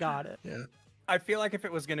 got it. Yeah. I feel like if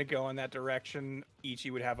it was going to go in that direction, Ichi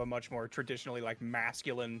would have a much more traditionally like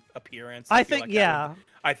masculine appearance. I feel think, like yeah.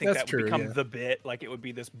 I think That's that would true, become yeah. the bit. Like it would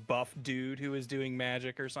be this buff dude who is doing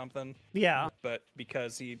magic or something. Yeah. But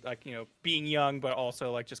because he like being young, but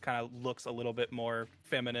also like just kind of looks a little bit more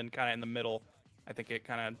feminine, kind of in the middle. I think it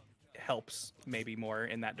kind of helps maybe more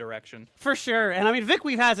in that direction. For sure. And I mean, Vic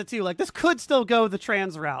Weave has it too. Like, this could still go the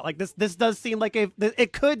trans route. Like, this does seem like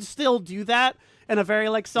it could still do that in a very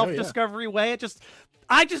like self-discovery way.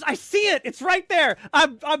 I see it. It's right there.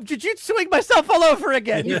 I'm jujutsuing myself all over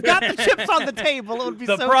again. You've got the chips on the table. It would be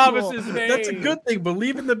The so promise cool. is made. That's a good thing.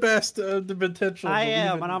 Believe in the best, the potential. I Believe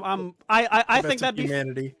am, in and I the think best of that'd be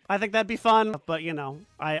humanity. I think that'd be fun. But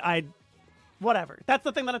I whatever. That's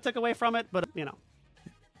the thing that I took away from it. But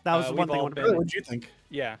that was one we've thing I all wanted to been- bring. What did you think?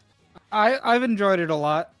 Yeah. I've enjoyed it a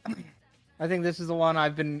lot. I think this is the one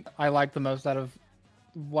I like the most out of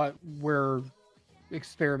what we're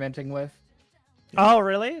experimenting with. Oh,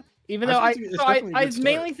 really? Even I though I think it's definitely a I good start.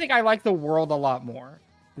 mainly think I like the world a lot more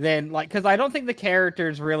than like, because I don't think the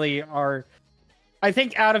characters really are. I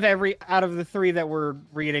think out of the three that we're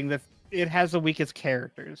reading, it has the weakest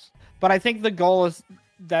characters. But I think the goal is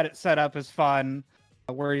that it's set up is fun,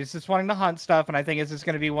 where he's just wanting to hunt stuff, and I think it's just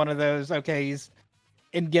going to be one of those. Okay, he's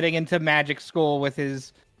getting into magic school with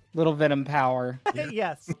his Little Venom power.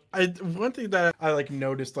 Yes. One thing that I like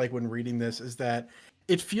noticed like when reading this is that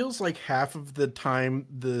it feels like half of the time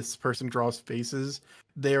this person draws faces,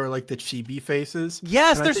 they are like the chibi faces.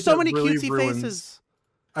 Yes, And I there's think so that many really cutesy ruins- faces.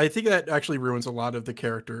 I think that actually ruins a lot of the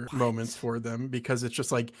character moments for them because it's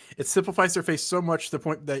just like it simplifies their face so much to the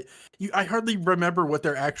point that I hardly remember what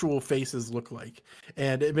their actual faces look like,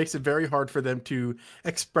 and it makes it very hard for them to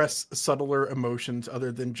express subtler emotions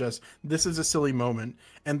other than just this is a silly moment,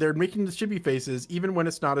 and they're making the chibi faces even when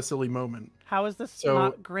it's not a silly moment. How is this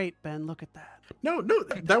not great, Ben? Look at that. No,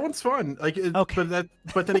 that one's fun. Like, Okay.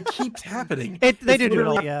 but then it keeps happening. They It's do it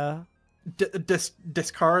all, literally- yeah.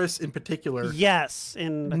 Discaris in particular. Yes,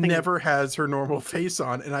 and I think Never has her normal face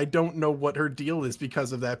on, and I don't know what her deal is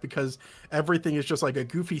because of that, because everything is just like a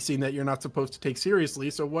goofy scene that you're not supposed to take seriously.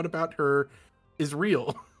 So what about her is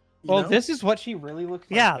real? You Well, know? this is what she really looks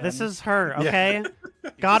like. yeah, Ben. this is her, Yeah. okay?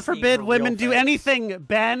 God just need forbid her women real do face. anything,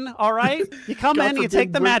 Ben, all right? You come God in, you forbid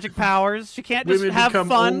take the women- magic powers. She can't just Women have become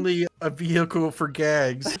fun. only a vehicle for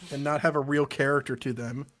gags and not have a real character to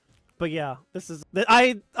them. But yeah, this is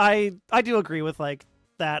I do agree with like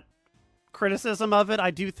that criticism of it. I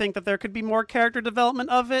do think that there could be more character development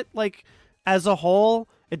of it. Like as a whole,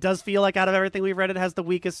 it does feel like out of everything we've read, it has the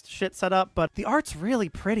weakest shit set up. But the art's really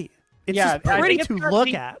pretty. It's just I pretty think to it's got look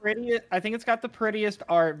the at. I think it's got the prettiest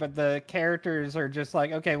art, but the characters are just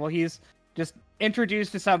like, okay, well, he's just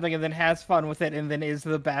introduced to something and then has fun with it and then is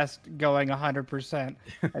the best going 100%.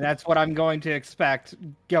 And that's what I'm going to expect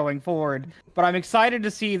going forward. But I'm excited to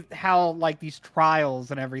see how, like, these trials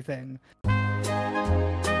and everything.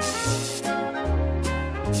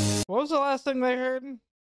 What was the last thing they heard?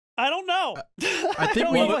 I don't know. I think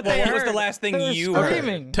don't we- know What what they was heard. the last thing They were you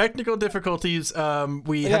screaming. heard? Technical difficulties. We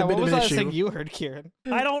had Yeah, a bit what was of the an last thing issue. you heard, Kieran?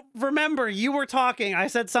 I don't remember. You were talking. I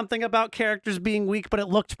said something about characters being weak, but it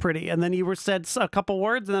looked pretty. And then you said a couple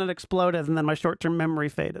words, and then it exploded, and then my short-term memory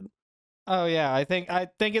faded. Oh yeah, I think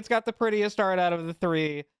it's got the prettiest art out of the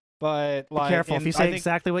three, but Be like, careful. If and you I say think-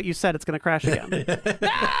 exactly what you said, it's going to crash again.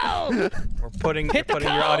 No! We're putting Hit the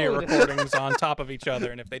your audio code! recordings on top of each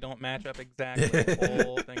other, and if they don't match up exactly, the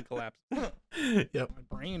whole thing collapses. Yep.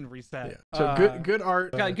 My brain reset. Yeah. So good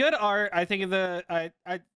art. Got good art. I think I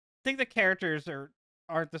think the characters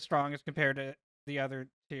aren't the strongest compared to the other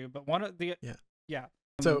two, but one of the Yeah.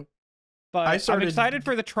 So but I I'm started- excited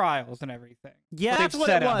for the trials and everything. Yeah, What that's they've what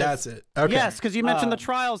set it up. was. that's it. Okay. Yes, because you mentioned the Um,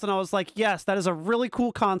 trials, and I was like, yes, that is a really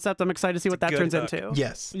cool concept. I'm excited to see what that good turns hook. into.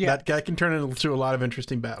 Yes. Yeah. That can turn into a lot of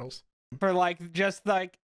interesting battles. For like just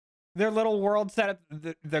like their little world setup,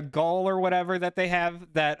 the goal or whatever that they have.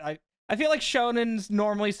 That I feel like shonens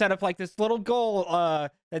normally set up like this little goal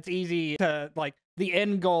that's easy to like the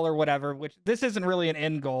end goal or whatever. Which this isn't really an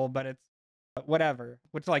end goal, but it's whatever.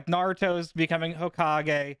 Which like Naruto's becoming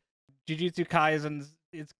Hokage, Jujutsu Kaisen's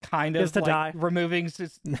it's kind Is of to like die. removing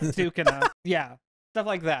Sukuna. Yeah. Stuff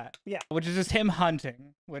like that. Yeah. Which is just him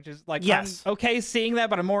hunting. Which is like Yes. I'm okay seeing that,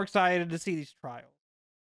 but I'm more excited to see these trials.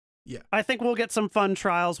 I think we'll get some fun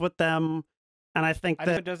trials with them, and I think I hope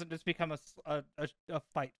that it doesn't just become a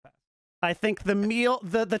fight fest. I think the meal,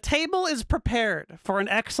 the table is prepared for an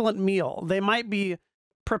excellent meal. They might be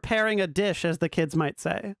preparing a dish, as the kids might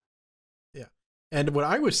say. And what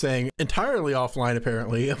I was saying entirely offline,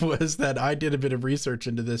 apparently, was that I did a bit of research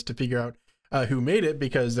into this to figure out who made it,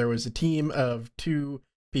 because there was a team of two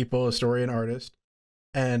people, a story and artist.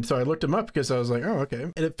 And so I looked them up because I was like, oh, okay.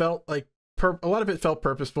 And it felt like a lot of it felt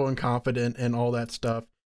purposeful and confident and all that stuff.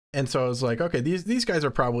 And so I was like, okay, these guys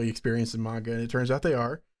are probably experienced in manga. And it turns out they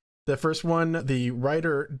are. The first one, the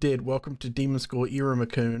writer did Welcome to Demon School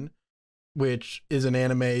Irumakun, which is an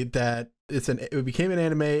anime that it became an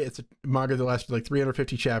anime. It's a manga that lasted like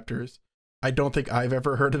 350 chapters. I don't think I've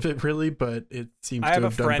ever heard of it really, but it seems I to have a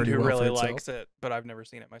have done friend pretty who well really for itself. likes it, but I've never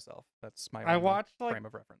seen it myself. That's my I only watched like frame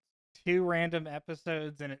of reference. 2 random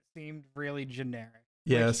episodes and it seemed really generic.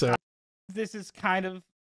 Yeah, which so this is kind of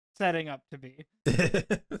setting up to be.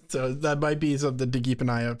 so that might be something to keep an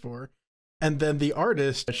eye out for. And then the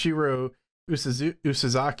artist Shiro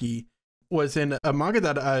Usazaki was in a manga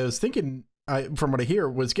that I was thinking, from what I hear,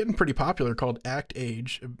 was getting pretty popular called Act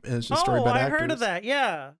Age. And it's a story about I actors. heard of that.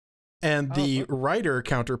 Yeah. And the writer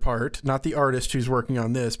counterpart, not the artist who's working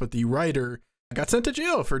on this, but the writer, got sent to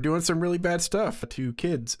jail for doing some really bad stuff to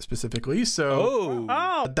kids specifically. So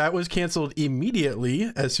Oh, that was canceled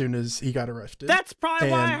immediately as soon as he got arrested. that's probably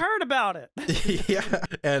why I And- heard about it. Yeah.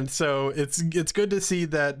 And so it's good to see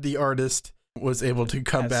that the artist was able to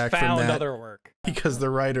come Has back from found that, other work. because the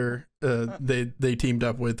writer they teamed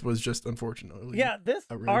up with was just unfortunately Yeah, this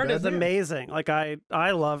a really art bad is man. amazing. Like I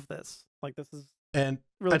love this. Like this is And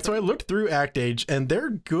Really so I looked through Act Age, and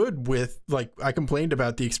they're good with, like, I complained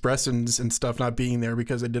about the expressions and stuff not being there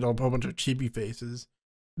because they did a whole bunch of chibi faces.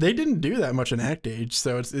 They didn't do that much in Act Age,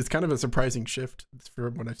 so it's kind of a surprising shift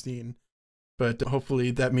from what I've seen. But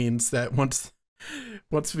hopefully that means that once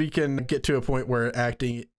we can get to a point where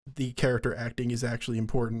the character acting is actually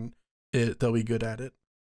important, they'll be good at it.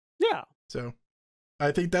 Yeah. So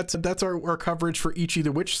I think that's our coverage for Ichi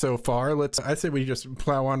the Witch so far. I say we just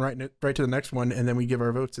plow on right to the next one, and then we give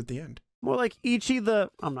our votes at the end. More like Ichi the...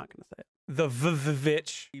 I'm not going to say it. The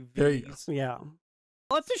Vivitch. There you go. Yeah.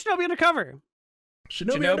 Let's do Shinobi Undercover.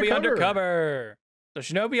 Shinobi Undercover. So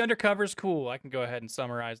Shinobi Undercover is cool. I can go ahead and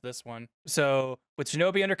summarize this one. So with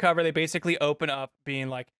Shinobi Undercover, they basically open up being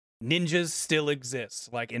like, ninjas still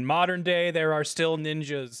exist. Like in modern day, there are still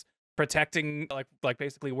ninjas protecting, like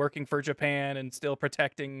basically working for Japan and still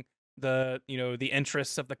protecting the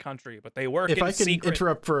interests of the country. But they work in secret. If I can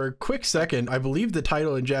interrupt for a quick second, I believe the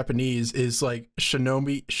title in Japanese is like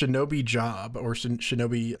Shinobi Job or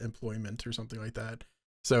Shinobi Employment or something like that.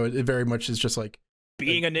 So it very much is just like,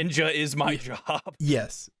 being a ninja is my job.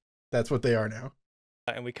 Yes, that's what they are now.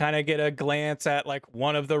 And we kind of get a glance at like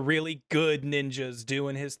one of the really good ninjas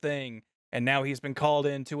doing his thing. And now he's been called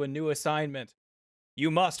into a new assignment. You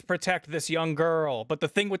must protect this young girl. But the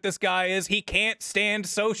thing with this guy is he can't stand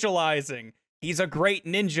socializing. He's a great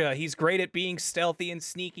ninja. He's great at being stealthy and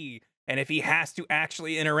sneaky. And if he has to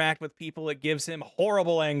actually interact with people, it gives him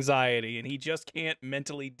horrible anxiety. And he just can't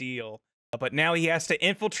mentally deal. But now he has to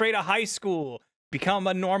infiltrate a high school. Become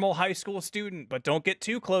a normal high school student, but don't get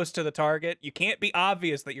too close to the target. You can't be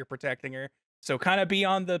obvious that you're protecting her. So kind of be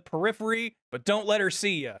on the periphery, but don't let her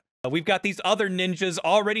see you. We've got these other ninjas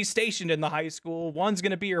already stationed in the high school. One's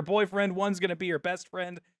going to be your boyfriend. One's going to be your best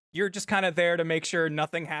friend. You're just kind of there to make sure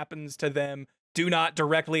nothing happens to them. Do not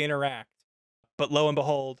directly interact. But lo and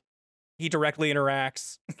behold, he directly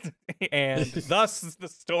interacts. And thus the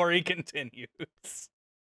story continues.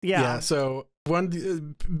 Yeah, so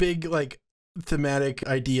one big, like, thematic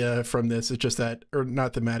idea from this is just that, or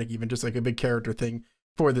not thematic even, just like a big character thing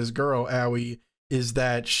for this girl Aoi, is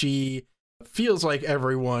that she feels like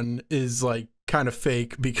everyone is like kind of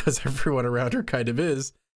fake because everyone around her kind of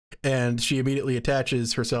is, and she immediately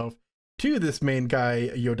attaches herself to this main guy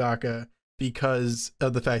Yodaka because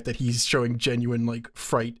of the fact that he's showing genuine like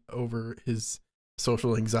fright over his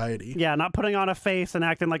social anxiety. Yeah, not putting on a face and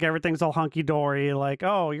acting like everything's all hunky-dory, like,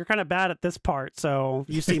 oh, you're kind of bad at this part, so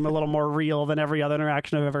you seem a little more real than every other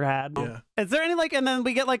interaction I've ever had. Yeah. Is there any, like, and then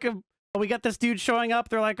we get this dude showing up,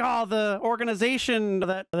 they're like, oh, the organization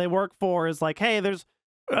that they work for is like, hey, there's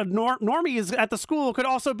normies at the school could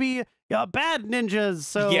also be bad ninjas,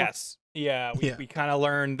 so... Yes. Yeah, we kind of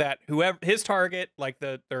learned that whoever his target, like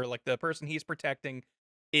the person he's protecting,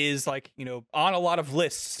 is like, on a lot of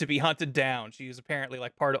lists to be hunted down. She is apparently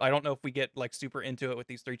like part of, I don't know if we get like super into it with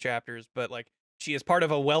these 3 chapters, but like she is part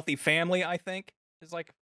of a wealthy family, I think, is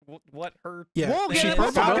like what her... Yeah,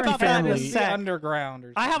 we'll talk about that in a sec. Underground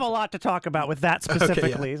or I have a lot to talk about with that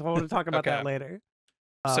specifically, so we'll talk about that later.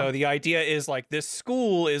 So the idea is like this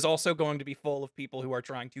school is also going to be full of people who are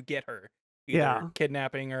trying to get her. Either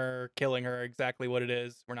kidnapping her, killing her, exactly what it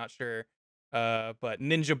is, we're not sure. But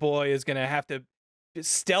Ninja Boy is going to have to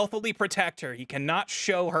stealthily protect her. He cannot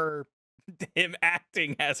show her him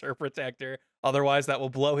acting as her protector, otherwise that will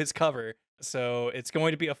blow his cover. So it's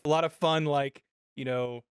going to be a lot of fun, like,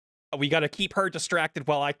 we got to keep her distracted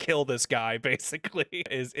while I kill this guy, basically,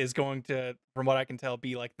 is going to, from what I can tell,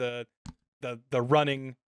 be like the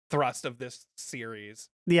running thrust of this series.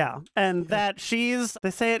 Yeah, and that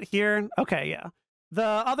they say it here. Okay, yeah. The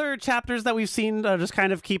other chapters that we've seen just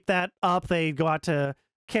kind of keep that up. They go out to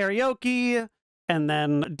karaoke, and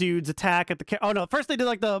then dudes attack at the... Oh, no, first they do,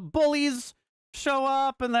 like, the bullies show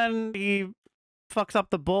up, and then he fucks up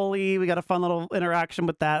the bully. We got a fun little interaction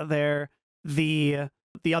with that there. The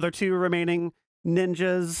other 2 remaining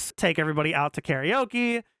ninjas take everybody out to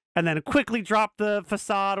karaoke, and then quickly drop the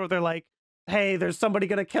facade where they're like, hey, there's somebody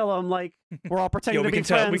gonna kill him. Like, we're all pretending to be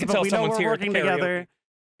friends, but we know we're working together.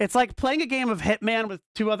 It's like playing a game of Hitman with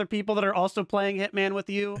 2 other people that are also playing Hitman with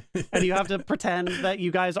you, and you have to pretend that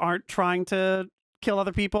you guys aren't trying to kill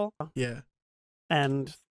other people. Yeah.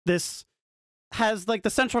 And this has, like,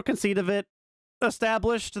 the central conceit of it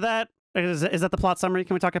established that... Is that the plot summary?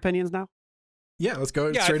 Can we talk opinions now? Yeah, let's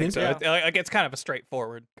go straight into it. Like, it's kind of a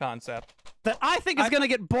straightforte concept. That I think is going to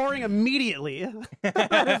get boring immediately.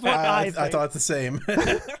 That is what I thought the same.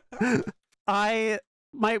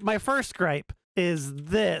 My first gripe is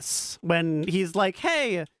this, when he's like,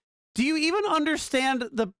 hey, do you even understand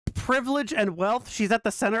the privilege and wealth she's at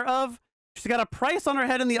the center of? she's got a price on her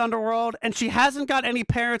head in the underworld, and she hasn't got any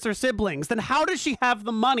parents or siblings. Then how does she have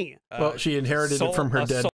the money? Well, she inherited it from her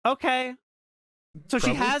dead. Okay. So Probably.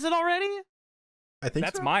 she has it already? I think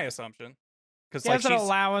That's so. my assumption. Because She like has an she's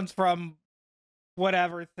allowance from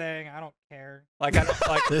whatever thing. I don't care. like I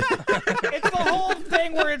like It's the whole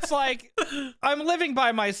thing where it's like, I'm living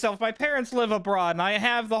by myself. My parents live abroad, and I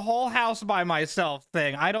have the whole house by myself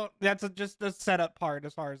thing. I don't. That's just the setup part,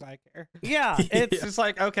 as far as I care. Yeah. It's It's just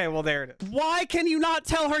like, okay, well, there it is. why can you not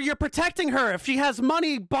tell her you're protecting her? If she has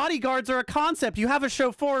money, bodyguards are a concept. You have a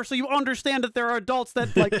chauffeur, so you understand that there are adults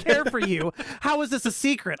that like care for you. How is this a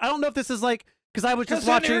secret? I don't know if this is like because I was just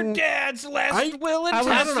Because in her watching. dad's last will and I don't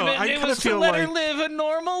know, testament, I it kinda was to feel let her like- live a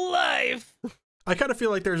normal life. I kind of feel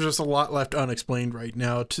like there's just a lot left unexplained right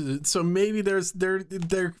now. So maybe there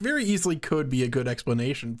very easily could be a good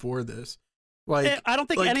explanation for this. Like I don't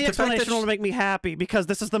think like, any the fact that explanation will make me happy because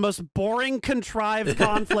this is the most boring, contrived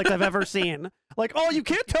conflict I've ever seen. Like, oh, you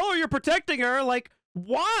can't tell her you're protecting her. Like,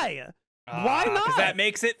 why? Why not? Because that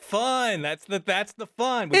makes it fun. That's the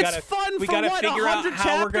fun. We It's gotta fun we for gotta what? figure out 100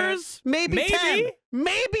 how we're gonna. chapters? Maybe Maybe. 10.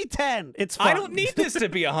 Maybe 10. It's fun. I don't need this to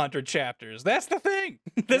be 100 chapters. That's the thing.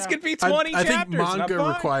 This Yeah. could be 20 I think chapters. and I'm manga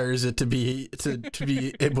fine. requires it to be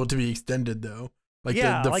able to be extended though. Like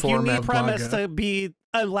yeah, the like you format need of premise manga. to be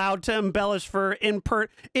allowed to embellish for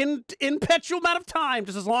impetual amount of time,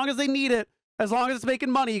 just as long as they need it, as long as it's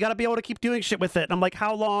making money. You got to be able to keep doing shit with it. And I'm like,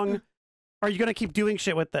 how long are you gonna keep doing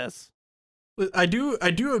shit with this? I do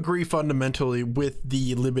agree fundamentally with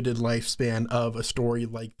the limited lifespan of a story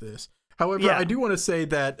like this. However, Yeah. I do want to say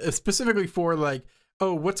that specifically for like,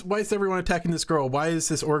 oh, why is everyone attacking this girl? Why is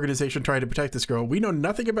this organization trying to protect this girl? We know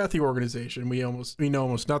nothing about the organization. We know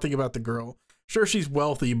almost nothing about the girl. Sure, she's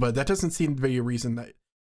wealthy, but that doesn't seem to be a reason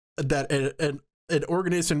that an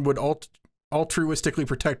organization would altruistically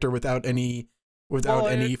protect her without any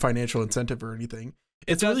financial incentive or anything.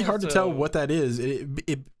 It's really hard to tell what that is.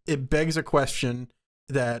 It begs a question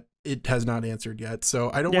that it has not answered yet. So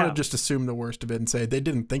I don't want to just assume the worst of it and say they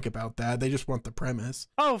didn't think about that. They just want the premise.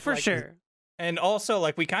 Oh, for Like, sure. And also,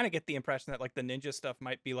 like, we kind of get the impression that like the ninja stuff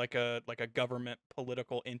might be like a government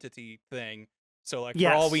political entity thing. So like for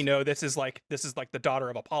all we know, this is like the daughter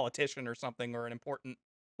of a politician or something, or an important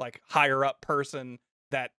like higher up person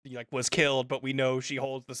that like was killed, but we know she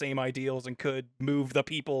holds the same ideals and could move the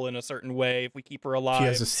people in a certain way if we keep her alive. She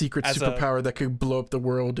has a secret superpower that could blow up the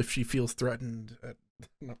world if she feels threatened.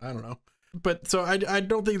 I don't know. But so I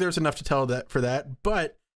don't think there's enough to tell for that.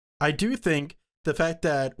 But I do think the fact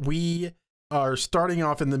that we are starting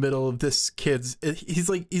off in the middle of this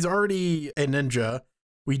he's already a ninja.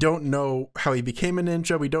 We don't know how he became a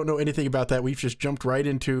ninja. We don't know anything about that. We've just jumped right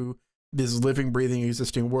into this living, breathing,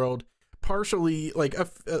 existing world. Partially, like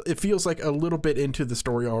it feels like a little bit into the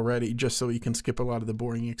story already, just so you can skip a lot of the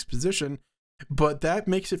boring exposition. But that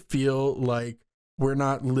makes it feel like we're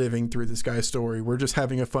not living through this guy's story. We're just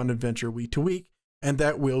having a fun adventure week to week, and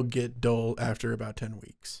that will get dull after about 10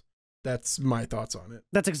 weeks. That's my thoughts on it.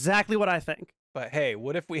 That's exactly what I think. But hey,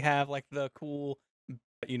 what if we have like the cool,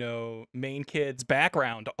 main kid's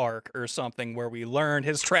background arc or something where we learn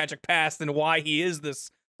his tragic past and why he is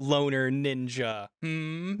this loner ninja?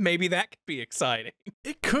 Maybe that could be exciting.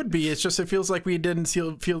 It could be. It's just it feels like we didn't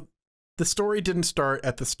feel the story didn't start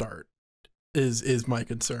at the start. Is my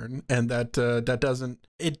concern, and that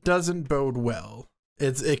doesn't bode well.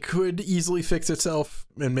 It could easily fix itself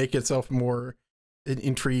and make itself more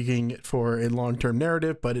intriguing for a long-term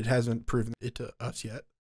narrative, but it hasn't proven it to us yet.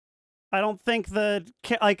 I don't think the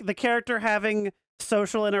character having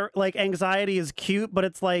social anxiety is cute, but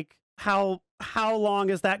it's like how long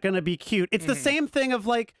is that going to be cute? It's the same thing of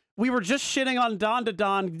like we were just shitting on Don to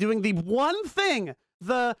Don doing the one thing,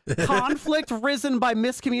 the conflict risen by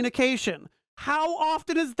miscommunication. How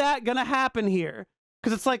often is that going to happen here?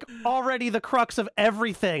 Because it's like already the crux of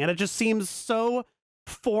everything, and it just seems so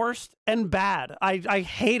forced and bad. I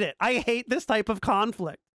hate it. I hate this type of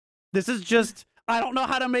conflict. This is just, I don't know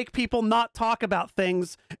how to make people not talk about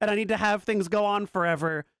things, and I need to have things go on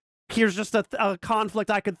forever. Here's just a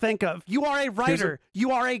conflict I could think of. You are a writer.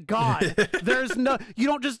 You are a god. There's no, you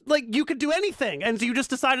don't just, like, you could do anything. And so you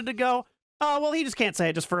just decided to go, oh, well, he just can't say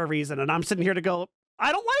it just for a reason. And I'm sitting here to go,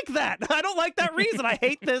 I don't like that. I don't like that reason. I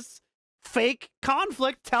hate this fake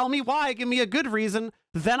conflict. Tell me why. Give me a good reason.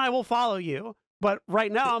 Then I will follow you. But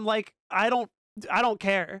right now I'm like, I don't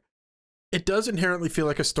care. It does inherently feel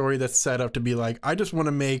like a story that's set up to be like, I just want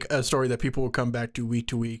to make a story that people will come back to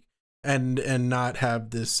week and not have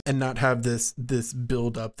this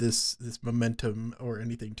build up, this momentum or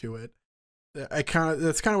anything to it. That's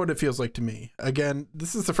kind of what it feels like to me. Again,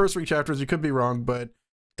 this is the first 3 chapters. You could be wrong, but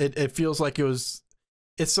it feels like it was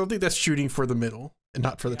it's something that's shooting for the middle and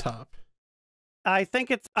not for the top. I think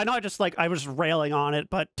it's. I know. I was railing on it,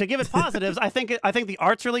 but to give it positives, I think the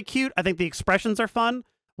art's really cute. I think the expressions are fun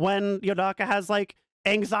when Yodaka has like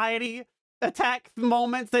anxiety attack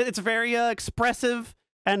moments. It's very expressive,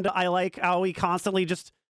 and I like how he constantly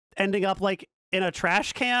just ending up like in a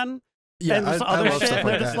trash can. Yeah, and just I other love shit. stuff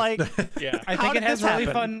They're like just that. like, Yeah. I How think it did has this really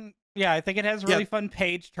happen? fun. Yeah, I think it has really fun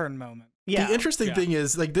page turn moments. yeah. The interesting thing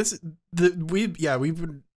is like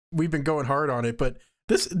we've been going hard on it, but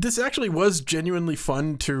this actually was genuinely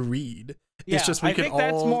fun to read. Yeah, It's just I think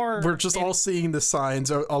that's more we're just all seeing the signs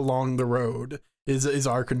along the road is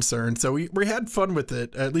our concern. So we had fun with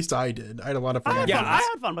it. At least I did. I had a lot of fun. I with had it. fun. I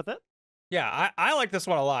had fun with it. Yeah, I like this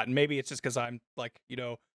one a lot, and maybe it's just because I'm like, you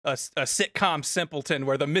know, a sitcom simpleton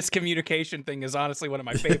where the miscommunication thing is honestly one of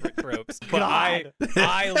my favorite tropes. But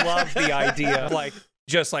I love the idea of like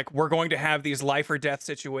just like we're going to have these life or death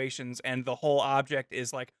situations, and the whole object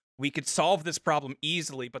is like we could solve this problem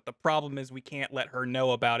easily, but the problem is we can't let her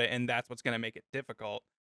know about it, and that's what's going to make it difficult.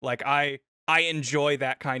 Like I enjoy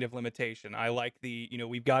that kind of limitation. I like the, you know,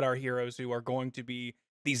 we've got our heroes who are going to be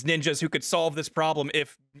these ninjas who could solve this problem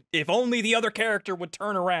if only the other character would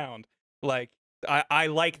turn around. Like I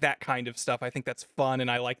like that kind of stuff. I think that's fun,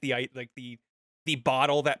 and I like the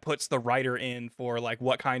bottle that puts the writer in for like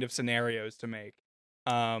what kind of scenarios to make.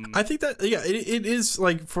 I think that it is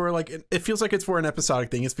like for like it feels like it's for an episodic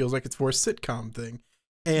thing. It feels like it's for a sitcom thing.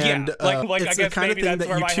 And yeah, like it's I the guess kind maybe of thing that's that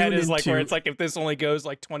where you my head tune is like, where into. it's like if this only goes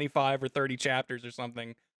like 25 or 30 chapters or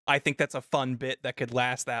something, I think that's a fun bit that could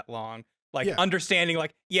last that long. Like understanding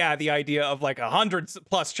like, yeah, the idea of like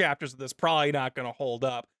 100+ chapters of this probably not going to hold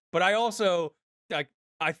up. But I also like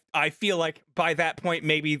I feel like by that point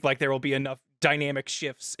maybe like there will be enough dynamic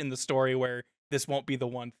shifts in the story where this won't be the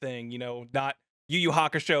one thing. You know, not Yu Yu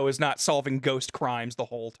Hakusho is not solving ghost crimes the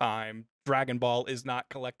whole time. Dragon Ball is not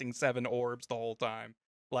collecting 7 orbs the whole time.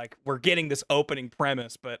 Like, we're getting this opening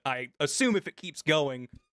premise, but I assume if it keeps going,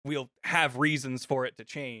 we'll have reasons for it to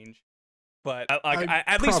change. But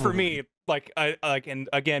at least for me, like and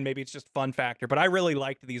again, maybe it's just fun factor, but I really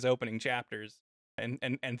liked these opening chapters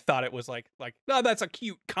and thought it was like, no, that's a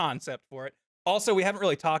cute concept for it. Also, we haven't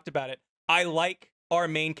really talked about it. I like our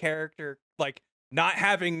main character, like, not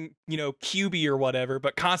having, you know, QB or whatever,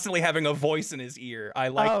 but constantly having a voice in his ear. I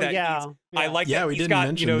like that. I like that he's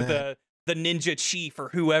got, you know, the ninja chief or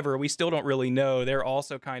whoever. We still don't really know. They're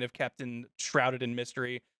also kind of kept shrouded in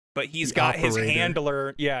mystery. But he's got his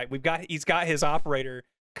handler. Yeah, he's got his operator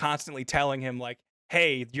constantly telling him like,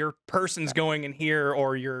 "Hey, your person's going in here,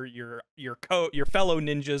 or your fellow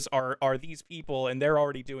ninjas are these people, and they're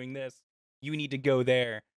already doing this. You need to go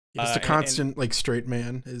there." It's a constant like straight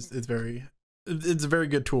man is it's a very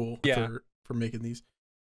good tool for making these.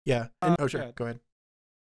 Yeah. And, sure. Go ahead.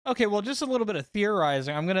 Okay, well, just a little bit of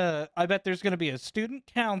theorizing. I bet there's gonna be a student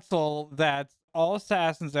council that's all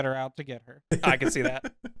assassins that are out to get her. I can see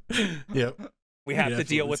that. Yep. We have to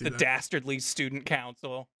deal with the dastardly student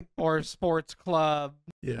council. Or sports club.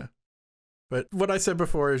 Yeah. But what I said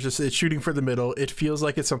before is just it's shooting for the middle. It feels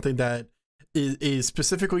like it's something that is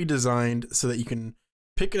specifically designed so that you can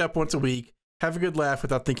pick it up once a week, have a good laugh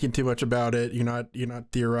without thinking too much about it. You're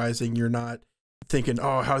not theorizing. You're not thinking,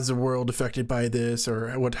 oh, how's the world affected by this,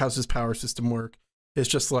 or how's this power system work? It's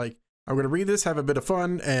just like, I'm going to read this, have a bit of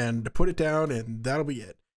fun, and put it down, and that'll be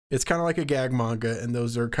it. It's kind of like a gag manga, and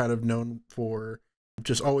those are kind of known for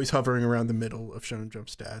just always hovering around the middle of Shonen Jump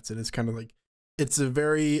stats, and it's kind of like, it's a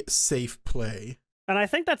very safe play. And I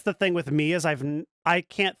think that's the thing with me is I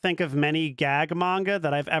can't think of many gag manga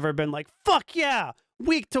that I've ever been like, fuck yeah,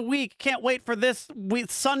 week to week, can't wait for this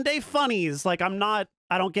Sunday funnies. Like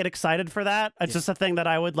I don't get excited for that. It's just a thing that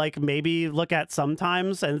I would like maybe look at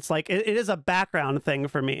sometimes, and it's like it is a background thing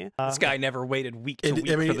for me. This guy never waited week to week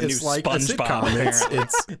for the new it's like SpongeBob. A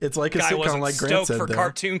sitcom. It's like a guy sitcom, like Grant said. For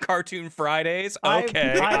Cartoon Fridays.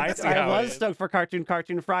 Okay, I was stoked for Cartoon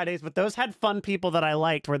Fridays, but those had fun people that I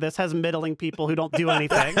liked. Where this has middling people who don't do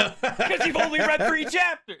anything. Because you've only read 3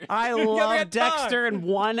 chapters. I love Dexter in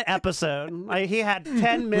 1 episode. He had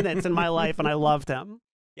 10 minutes in my life, and I loved him.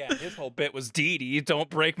 Yeah, his whole bit was Dee Dee, don't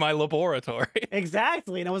break my laboratory.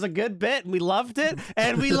 Exactly, and it was a good bit, and we loved it,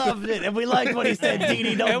 and we loved it, and we liked what he said, Dee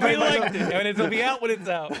Dee, don't break my laboratory. And we liked it, and it'll be out when it's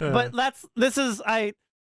out. But this is,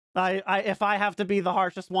 if I have to be the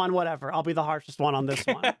harshest one, whatever, I'll be the harshest one on this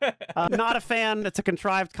one. Not a fan, it's a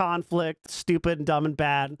contrived conflict, stupid, and dumb, and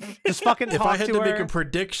bad. Just fucking talk to her. If I had to make a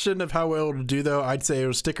prediction of how well it'll do, though, I'd say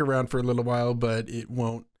it'll stick around for a little while, but it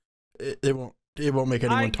won't make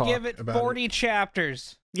anyone talk about it. I'd give it 40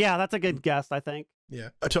 chapters. Yeah, that's a good guess, I think. Yeah.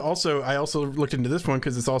 I also looked into this one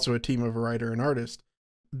because it's also a team of a writer and artist.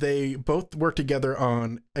 they both worked together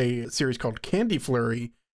on a series called Candy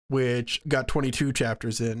Flurry, which got 22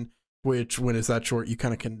 chapters in, which when it's that short, you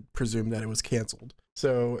kind of can presume that it was canceled.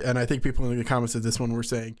 So, and I think people in the comments of this one were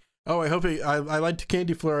saying, oh, I hope I liked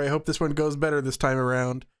Candy Flurry. I hope this one goes better this time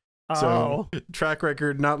around. So track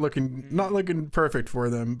record not looking perfect for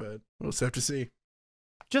them, but we'll just have to see.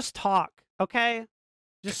 Just talk, okay?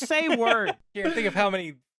 Just say word. Can't think of how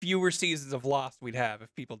many fewer seasons of Lost we'd have if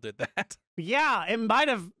people did that. Yeah, it might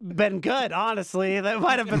have been good, honestly. That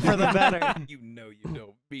might have been for the better. You know you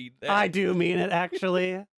don't mean that. I do mean it,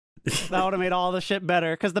 actually. That would have made all the shit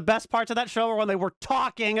better. Because the best parts of that show were when they were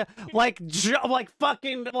talking like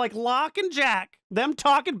fucking like Locke and Jack. Them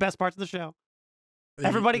talking, best parts of the show.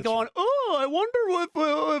 Everybody going, oh, I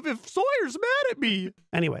wonder if Sawyer's mad at me.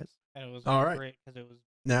 Anyways. And it was all right. great because it was.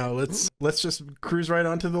 Now let's just cruise right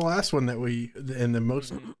on to the last one that and the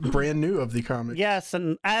most brand new of the comics. Yes,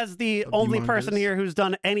 and as the only person here who's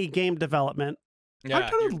done any game development. Yeah,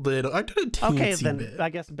 I've done a little. I've done a teensy okay, then bit.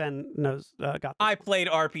 I guess Ben knows. Got this. I played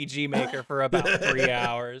RPG Maker for about 3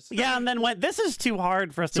 hours. Yeah, and then went, this is too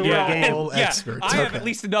hard for us to So do we're a game. all experts. I have Okay. at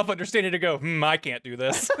least enough understanding to go, I can't do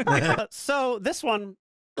this. So this one,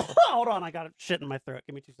 hold on, I got shit in my throat.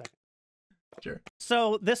 Give me 2 seconds. Sure.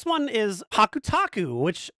 So this one is Hakutaku,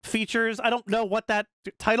 which features, I don't know what that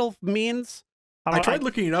title means. I tried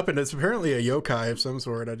looking it up, and it's apparently a yokai of some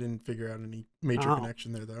sort. I didn't figure out any major Oh.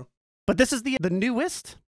 connection there, though. But this is the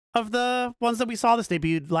newest of the ones that we saw. This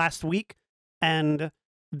debuted last week. And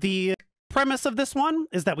the premise of this one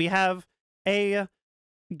is that we have a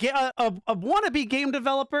wannabe game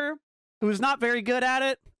developer who's not very good at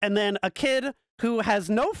it, and then a kid who has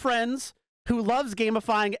no friends who loves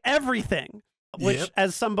gamifying everything, which Yep.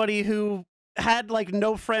 as somebody who had like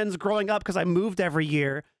no friends growing up because I moved every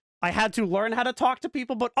year, I had to learn how to talk to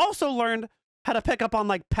people, but also learned how to pick up on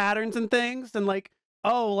like patterns and things and like,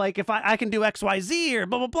 oh, like if I can do XYZ or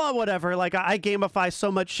blah, blah, blah, whatever. Like I gamify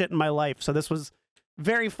so much shit in my life. So this was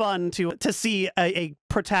very fun to see a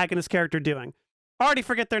protagonist character doing. I already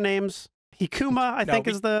forget their names. Hikuma, I think,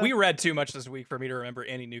 is the... We read too much this week for me to remember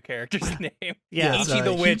any new character's name. Yeah. Yes, Ichi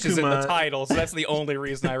the Witch is in the Hikuma. title, so that's the only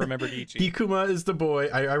reason I remembered Ichi. Hikuma is the boy.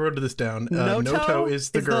 I wrote this down. Noto, Noto is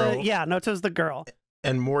the girl. Yeah, Noto's the girl.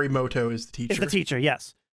 And Morimoto is the teacher. Is the teacher,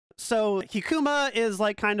 yes. So Hikuma is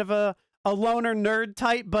like kind of a loner nerd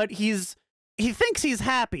type, but he thinks he's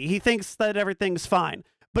happy. He thinks that everything's fine.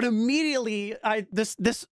 But immediately,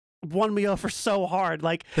 this won me over so hard.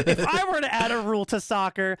 Like, if I were to add a rule to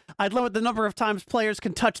soccer, I'd limit the number of times players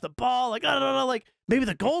can touch the ball. Like, I don't know, like, maybe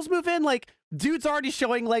the goals move in. Like, dude's already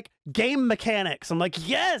showing, like, game mechanics. I'm like,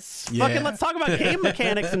 yes! Yeah. Fucking let's talk about game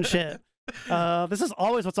mechanics and shit. This is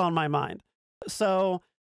always what's on my mind. So,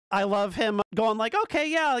 I love him going like,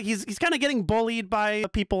 okay, yeah, he's kind of getting bullied by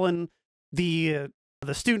people in the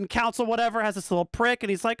student council, whatever, has this little prick,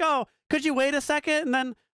 and he's like, oh, could you wait a second? And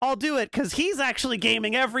then I'll do it, because he's actually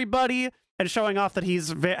gaming everybody and showing off that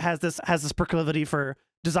has this proclivity for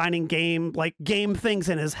designing game things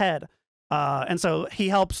in his head. And so he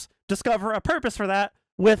helps discover a purpose for that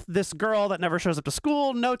with this girl that never shows up to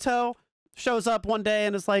school. Noto shows up one day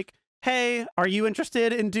and is like, hey, are you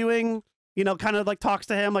interested in doing, kind of like talks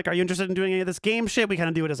to him, like, are you interested in doing any of this game shit? We kind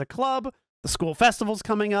of do it as a club. The school festival's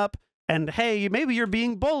coming up. And hey, maybe you're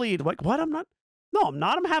being bullied. Like, what? I'm not. No, I'm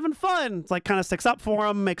not. I'm having fun. It's like kind of sticks up for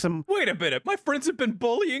him, makes him. Wait a minute. My friends have been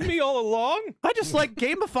bullying me all along? I just like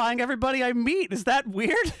gamifying everybody I meet. Is that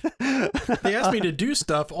weird? They ask me to do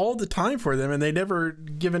stuff all the time for them, and they never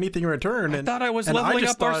give anything in return. I thought I was and leveling I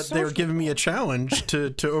just up our thought they were social. giving me a challenge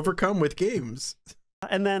to overcome with games.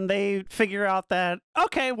 And then they figure out that,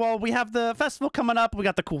 okay, well, we have the festival coming up. We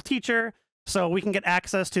got the cool teacher. So we can get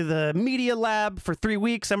access to the media lab for 3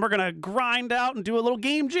 weeks, and we're going to grind out and do a little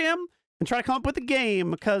game jam and try to come up with a game,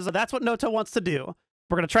 because that's what Noto wants to do.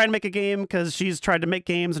 We're going to try and make a game because she's tried to make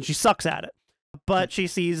games and she sucks at it. But she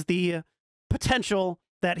sees the potential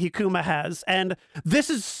that Hikuma has. And this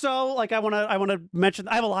is so, like, I want to mention,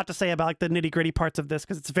 I have a lot to say about like the nitty-gritty parts of this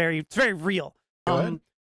because it's very real. Go ahead.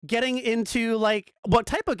 Getting into like, what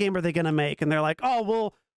type of game are they going to make? And they're like, oh,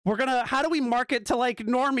 well, how do we market to like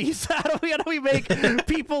normies? How do we make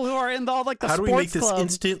people who are in all like the How do sports we make this clubs?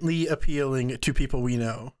 instantly appealing to people we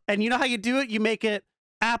know? And you know how you do it? You make it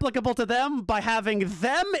applicable to them by having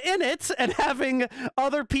them in it and having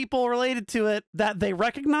other people related to it that they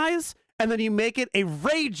recognize. And then you make it a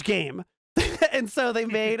rage game. And so they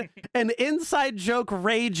made an inside joke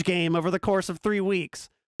rage game over the course of 3 weeks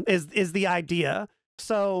is the idea.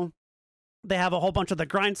 So they have a whole bunch of the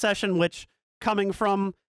grind session, which coming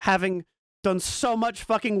from having done so much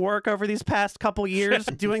fucking work over these past couple years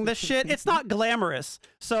doing this shit. It's not glamorous.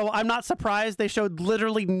 So I'm not surprised they showed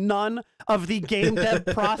literally none of the game dev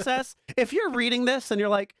process. If you're reading this and you're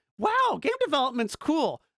like, wow, game development's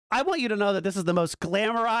cool, I want you to know that this is the most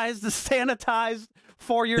glamorized, sanitized,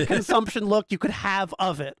 for your consumption look you could have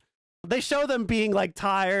of it. They show them being like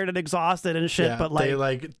tired and exhausted and shit, but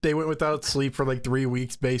they went without sleep for like 3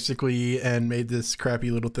 weeks basically and made this crappy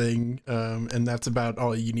little thing, and that's about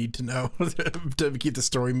all you need to know to keep the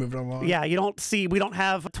story moving along. Yeah, we don't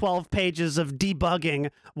have 12 pages of debugging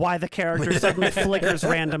why the character suddenly flickers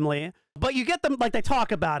randomly, but you get them, like, they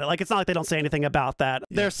talk about it. Like, it's not like they don't say anything about that.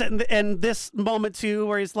 Yeah. They're sitting in this moment too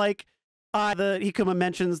where he's like, the Hikuma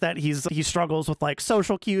mentions that he struggles with like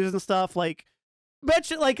social cues and stuff, like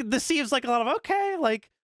the Steve's like a lot of, okay,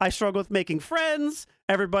 like, I struggle with making friends.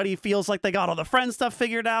 Everybody feels like they got all the friend stuff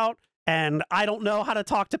figured out, and I don't know how to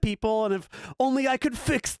talk to people, and if only I could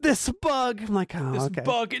fix this bug. I'm like, oh, this okay.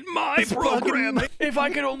 bug in my programming. If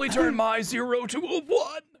I could only turn my 0 to a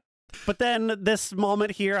 1. But then this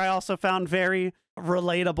moment here I also found very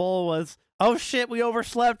relatable was, oh shit, we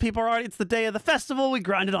overslept. People are already, it's the day of the festival. We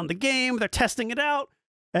grinded on the game. They're testing it out.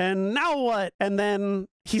 And now what? And then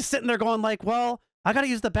he's sitting there going like, well, I gotta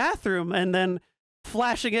use the bathroom, and then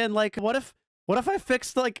flashing in like, what if I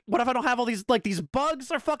fixed, like, what if I don't have all these, like, these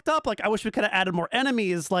bugs are fucked up? Like, I wish we could have added more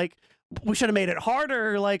enemies. Like, we should have made it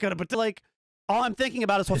harder. Like, but like, all I'm thinking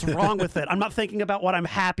about is what's wrong with it. I'm not thinking about what I'm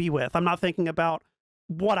happy with. I'm not thinking about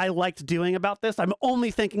what I liked doing about this. I'm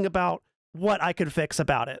only thinking about what I could fix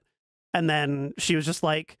about it. And then she was just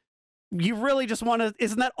like, you really just want to,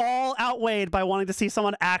 isn't that all outweighed by wanting to see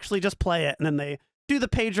someone actually just play it? And then they do the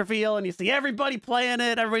page reveal and you see everybody playing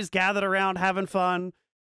it. Everybody's gathered around having fun.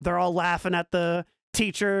 They're all laughing at the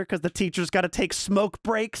teacher because the teacher's got to take smoke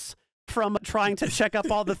breaks from trying to check up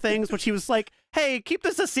all the things, which he was like, hey, keep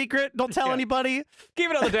this a secret. Don't tell anybody.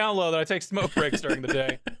 Keep it on the down low that I take smoke breaks during the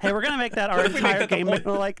day. Hey, we're going to make that our entire game.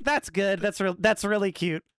 We're like, that's good. That's really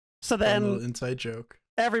cute. So then, a little inside joke.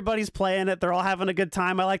 Everybody's playing it. They're all having a good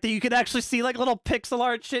time. I like that you could actually see like little pixel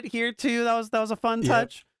art shit here too. That was a fun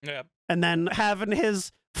touch. Yeah. And then having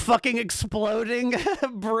his fucking exploding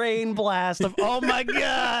brain blast of, oh my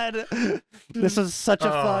god, this is such a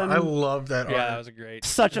fun. I love that art. Yeah, that was a great.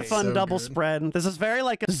 Such a fun double spread. This is very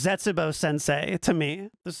like a Zetsubo Sensei to me.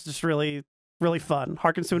 This is just really, really fun.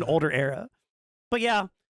 Harkens to an older era. But yeah,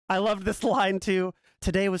 I loved this line too.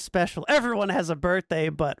 Today was special. Everyone has a birthday,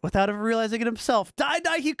 but without ever realizing it himself, Dai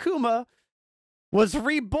Hikuma was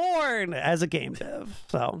reborn as a game dev.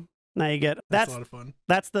 So now you get that's a lot of fun.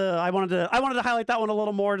 That's the I wanted to highlight that one a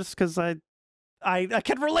little more just because I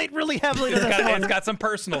can relate really heavily to this one. It's got some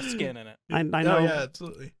personal skin in it. I know. Yeah,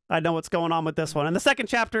 absolutely. I know what's going on with this one. In the second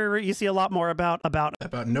chapter, you see a lot more about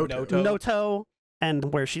Noto and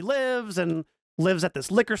where she lives and lives at this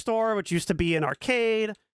liquor store, which used to be an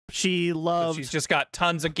arcade. She loves. She's just got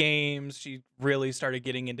tons of games. She really started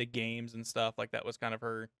getting into games and stuff. Like that was kind of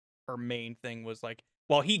her main thing. Was like,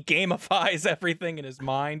 while he gamifies everything in his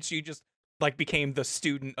mind, she just like became the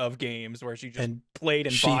student of games, where she just played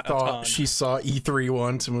and bought a ton. She saw E3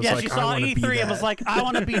 once and was like, she saw E3 and was like, I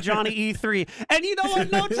want to be Johnny E3. And you know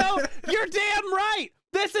what, Noto? You're damn right.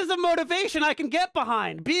 This is a motivation I can get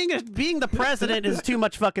behind. Being the president is too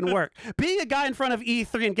much fucking work. Being a guy in front of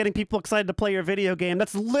E3 and getting people excited to play your video game,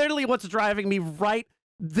 that's literally what's driving me right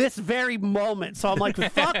this very moment. So I'm like,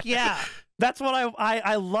 fuck yeah. That's what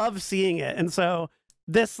I love seeing it. And so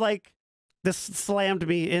this slammed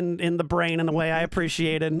me in the brain in a way I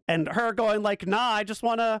appreciated. And her going like, nah,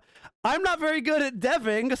 I'm not very good at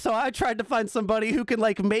deving, so I tried to find somebody who can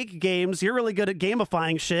like make games. You're really good at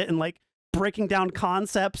gamifying shit and like breaking down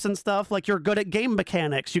concepts and stuff. Like, you're good at game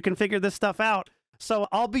mechanics. You can figure this stuff out. So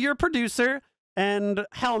I'll be your producer. And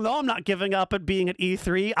hell no, I'm not giving up at being at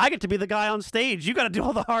E3. I get to be the guy on stage. You got to do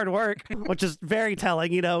all the hard work, which is very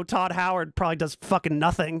telling. You know, Todd Howard probably does fucking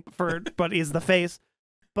nothing but he's the face.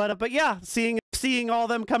 But yeah, seeing all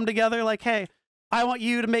them come together, like, hey, I want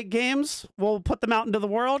you to make games. We'll put them out into the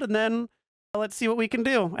world, and then let's see what we can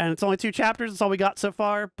do. And it's only 2 chapters. That's all we got so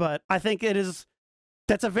far. But I think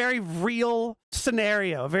that's a very real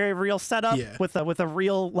scenario, a very real setup with a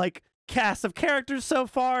real like cast of characters so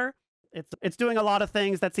far. It's doing a lot of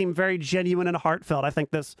things that seem very genuine and heartfelt. I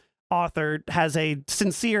think this author has a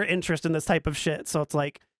sincere interest in this type of shit. So it's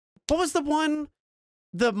like, what was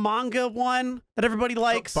the manga one that everybody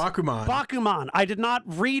likes? Bakuman. I did not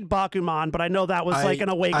read Bakuman, but I know that was like an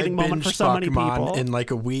awakening moment for so many people. In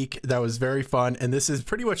like a week, that was very fun. And this is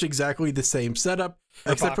pretty much exactly the same setup,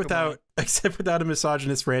 except without a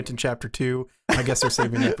misogynist rant in chapter 2. I guess they're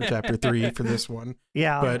saving it for chapter 3 for this one.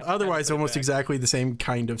 Yeah. But otherwise, almost exactly the same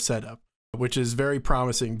kind of setup. which is very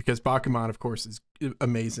promising because Bakuman, of course, is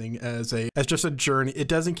amazing as just a journey. It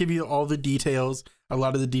doesn't give you all the details. A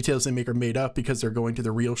lot of the details they make are made up because they're going to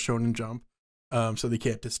the real Shonen Jump, so they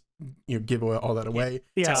can't just give all that away.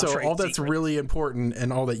 Yeah. So all that's secrets. really important,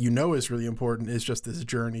 and all that is really important, is just this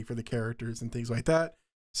journey for the characters and things like that.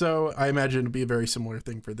 So I imagine it'll be a very similar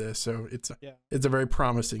thing for this. So it's a very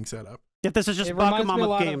promising setup. If this is just It reminds me a Bakuman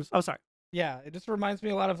lot with of- games. Oh, sorry. Yeah, it just reminds me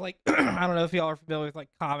a lot of like I don't know if y'all are familiar with like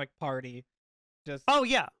Comic Party. Just Oh,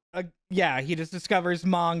 yeah. yeah, he just discovers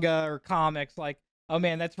manga or comics like, oh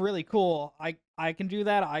man, that's really cool. I can do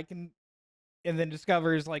that. I can, and then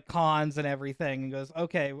discovers like cons and everything and goes,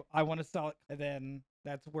 okay, I want to sell it. And then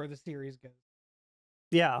that's where the series goes.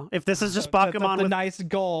 Yeah. If this is just So that's Bakuman a with nice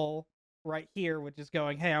goal right here, which is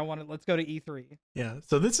going, hey, let's go to E3. Yeah.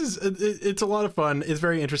 So this is it's a lot of fun. It's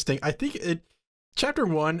very interesting. I think chapter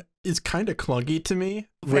 1 is kind of clunky to me.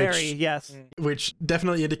 very, yes. Which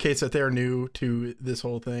definitely indicates that they're new to this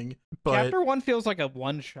whole thing. But Chapter 1 feels like a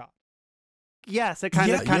one shot. Yes, it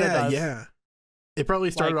kind of does. Yeah. It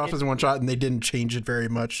probably started Like, off as a one shot and they didn't change it very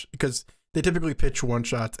much because they typically pitch one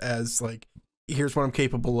shots as like, here's what I'm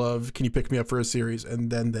capable of. Can you pick me up for a series?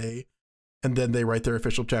 And then they write their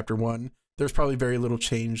official chapter 1. There's probably very little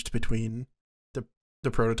changed between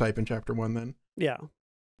the prototype and chapter 1 then. Yeah.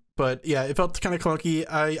 But yeah, it felt kind of clunky.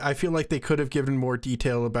 I feel like they could have given more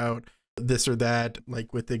detail about this or that,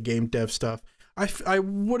 like with the game dev stuff. I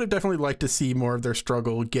would have definitely liked to see more of their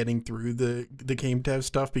struggle getting through the game dev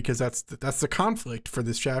stuff, because that's the conflict for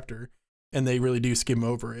this chapter, and they really do skim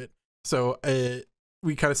over it. So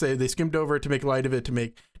we kind of say they skimmed over it to make light of it, to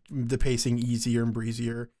make the pacing easier and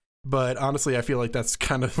breezier. But honestly, I feel like that's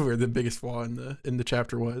kind of where the biggest flaw in the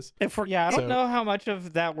chapter was. Yeah, I don't know how much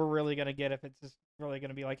of that we're really gonna get, if it's just really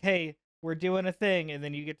gonna be like, hey, we're doing a thing, and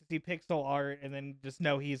then you get to see pixel art, and then just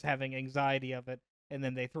know he's having anxiety of it, and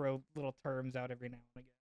then they throw little terms out every now and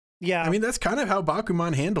again. Yeah. I mean, that's kind of how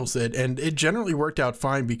Bakuman handles it, and it generally worked out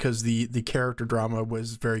fine because the character drama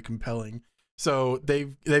was very compelling. So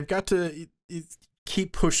they've got to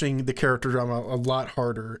keep pushing the character drama a lot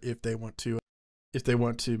harder if they want to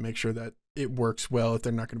make sure that it works well, if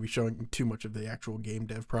they're not going to be showing too much of the actual game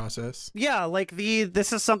dev process. Yeah, like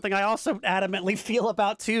this is something I also adamantly feel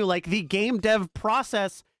about too. Like, the game dev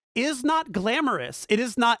process is not glamorous. It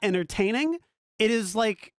is not entertaining. It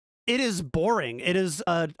is boring. It is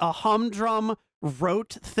a humdrum,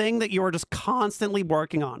 rote thing that you are just constantly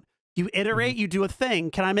working on. You iterate, you do a thing.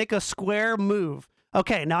 Can I make a square move?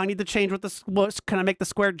 Okay, now I need to change can I make the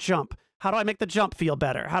square jump? How do I make the jump feel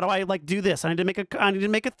better? How do I do this? I need to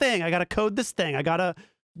make a thing. I got to code this thing.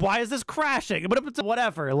 Why is this crashing?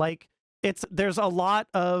 Whatever. Like, there's a lot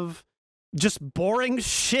of just boring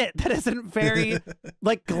shit that isn't very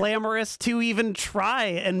glamorous to even try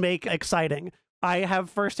and make exciting. I have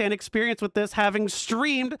firsthand experience with this, having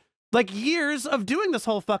streamed years of doing this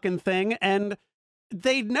whole fucking thing, and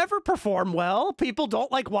they never perform well. People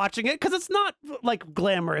don't like watching it because it's not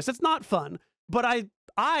glamorous. It's not fun. But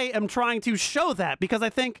I am trying to show that, because I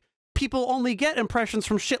think people only get impressions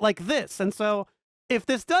from shit like this. And so if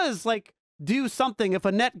this does do something, if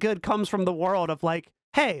a net good comes from the world of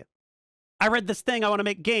hey, I read this thing, I want to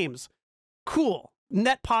make games. Cool.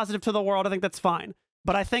 Net positive to the world. I think that's fine.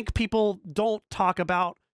 But I think people don't talk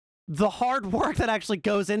about the hard work that actually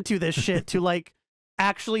goes into this shit to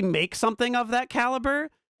actually make something of that caliber.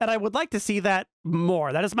 And I would like to see that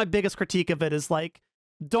more. That is my biggest critique of it, is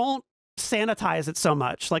don't sanitize it so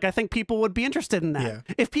much. I think people would be interested in that.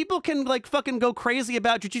 Yeah. If people can fucking go crazy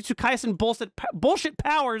about Jujutsu Kaisen bullshit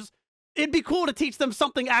powers, it'd be cool to teach them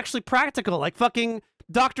something actually practical. Fucking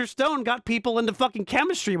Dr. Stone got people into fucking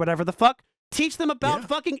chemistry, whatever the fuck. Teach them about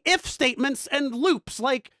fucking if statements and loops.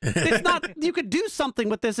 It's not, you could do something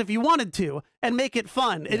with this if you wanted to and make it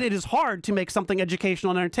fun. Yeah. It is hard to make something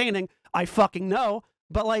educational and entertaining. I fucking know.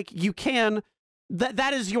 But you can,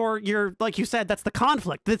 that is your, like you said, that's the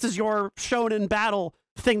conflict. This is your shonen battle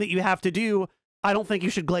thing that you have to do. I don't think you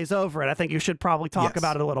should glaze over it. I think you should probably talk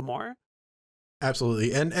about it a little more.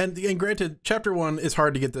 Absolutely. And granted, chapter 1 is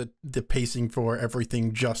hard to get the pacing for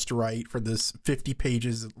everything just right for this 50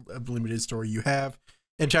 pages of limited story you have.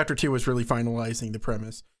 And chapter 2 was really finalizing the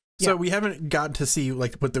premise. So we haven't gotten to see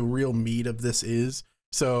what the real meat of this is.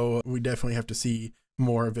 So we definitely have to see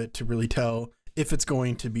more of it to really tell if it's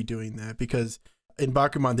going to be doing that, because in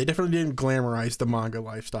Bakuman, they definitely didn't glamorize the manga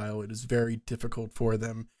lifestyle. It is very difficult for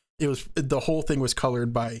them. The whole thing was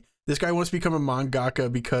colored by, this guy wants to become a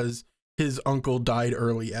mangaka because his uncle died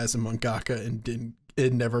early as a mangaka and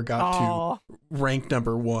never got to rank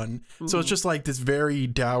number 1. So it's just this very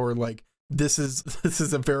dour, this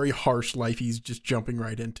is a very harsh life he's just jumping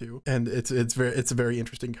right into, and it's a very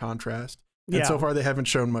interesting contrast. And so far, they haven't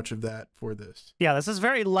shown much of that for this. Yeah, this is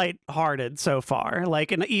very lighthearted so far.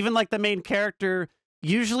 Like, and even like the main character,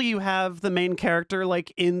 usually you have the main character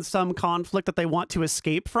like in some conflict that they want to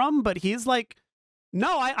escape from, but he's like,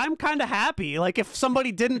 no, I'm kind of happy. Like, if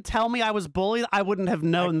somebody didn't tell me I was bullied, I wouldn't have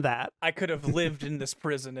known that. I could have lived in this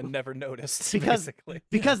prison and never noticed, because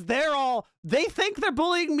they think they're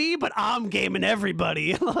bullying me, but I'm gaming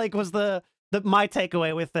everybody. Like, was my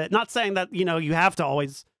takeaway with it. Not saying that, you know, you have to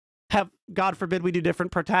always have, God forbid we do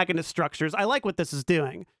different protagonist structures. I like what this is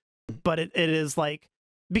doing, but it is like,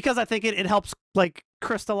 because I think it helps like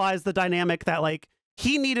crystallize the dynamic that like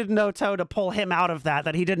he needed Noto to pull him out of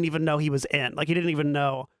that he didn't even know he was in. Like, he didn't even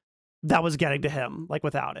know that was getting to him, like,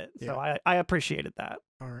 without it. Yeah. So I appreciated that.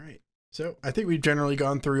 All right. So I think we've generally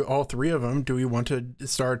gone through all three of them. Do we want to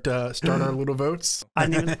start our little votes? I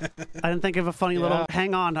didn't think of a funny little,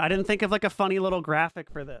 hang on. I didn't think of like a funny little graphic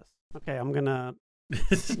for this. Okay, I'm gonna,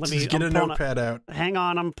 get a notepad out. Hang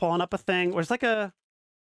on, I'm pulling up a thing. There's like a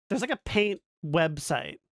paint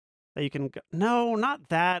website that you can go. No, not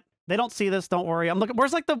that. They don't see this. Don't worry. I'm looking.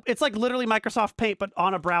 Where's like it's like literally Microsoft Paint, but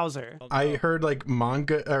on a browser. I heard like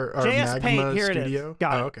Manga or JS Magma Paint. Here Studio. It is.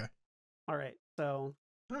 Got it. Okay. All right. So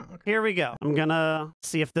here we go. I'm gonna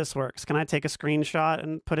see if this works. Can I take a screenshot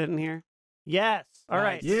and put it in here? Yes. All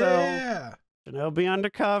right. Yeah. So Shinobi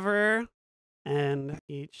Undercover and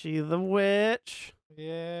Ichi the Witch.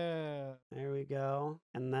 Yeah. There we go.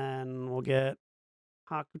 And then we'll get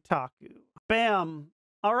Hakutaku. Bam.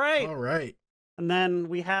 All right. All right. And then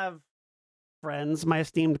we have friends, my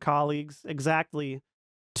esteemed colleagues, exactly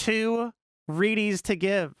 2 readies to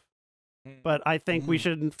give. But I think we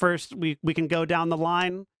should first, we can go down the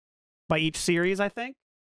line by each series, I think.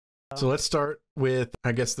 So let's start with,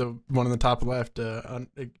 I guess, the one on the top left,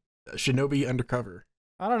 Shinobi Undercover.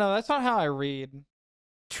 I don't know. That's not how I read.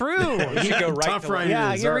 True. You should go right. Top right.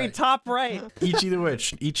 Yeah, you read top right. Ichi the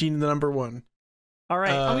Witch. Ichi the number 1. All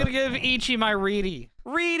right. I'm going to give Ichi my ready.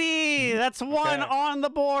 Reedy! That's one on the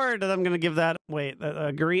board. And I'm going to give that,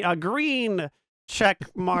 a green check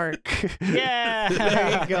mark. Yeah.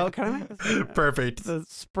 There you go. Can I make this? Perfect. The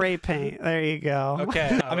spray paint. There you go.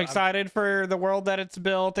 Okay. I'm excited for the world that it's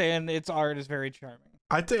built, and its art is very charming.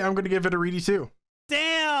 I think I'm going to give it a Reedy too.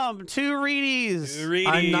 Damn, 2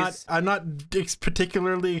 readies. I'm not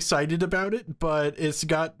particularly excited about it, but it's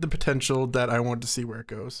got the potential that I want to see where it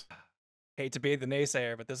goes. Hate to be the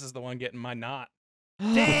naysayer, but this is the one getting my knot.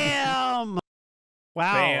 Damn.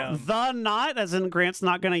 Wow. Bam. The knot, as in Grant's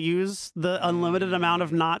not going to use the unlimited amount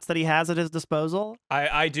of knots that he has at his disposal.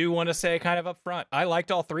 I do want to say kind of up front, I liked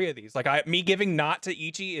all 3 of these. Like, me giving knot to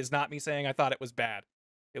Ichi is not me saying I thought it was bad.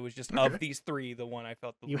 It was just of these 3, the one I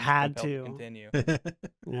felt the you least had compelled to continue.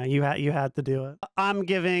 Yeah, you had to do it. I'm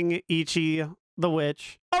giving Ichi the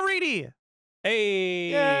Witch a ready.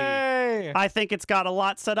 Hey! Yay! I think it's got a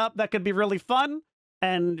lot set up that could be really fun,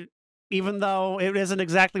 and even though it isn't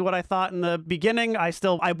exactly what I thought in the beginning, I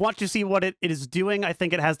want to see what it is doing. I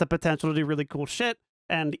think it has the potential to do really cool shit,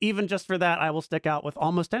 and even just for that, I will stick out with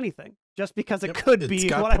almost anything, just because it could be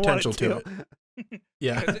what I want it to.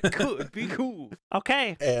 Yeah, it could be cool.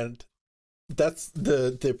 Okay, and that's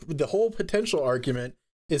the whole potential argument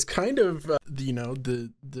is kind of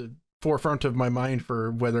the forefront of my mind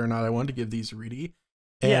for whether or not I want to give these a ready.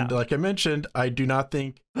 And like I mentioned, I do not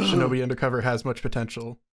think Shinobi Undercover has much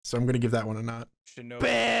potential, so I'm going to give that one a not. Shinobi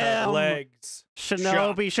Bam! legs.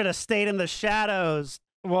 Shinobi should have stayed in the shadows.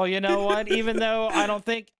 Well, you know what? Even though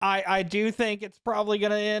I do think it's probably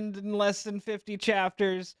going to end in less than 50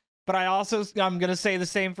 chapters, but I'm going to say the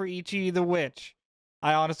same for Ichi the Witch.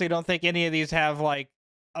 I honestly don't think any of these have like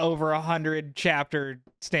over 100 chapter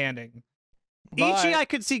standing. Ichi I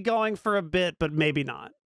could see going for a bit, but maybe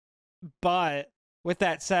not. But with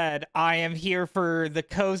that said, I am here for the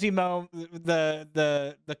cozy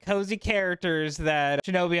the cozy characters that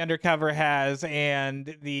Shinobi Undercover has,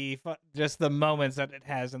 and just the moments that it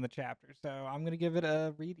has in the chapter. So I'm gonna give it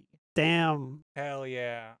a ready. Damn. Hell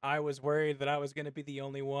yeah! I was worried that I was gonna be the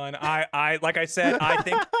only one. I like I said, I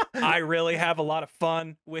think I really have a lot of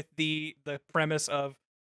fun with the premise of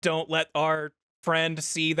don't let our friend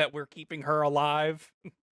see that we're keeping her alive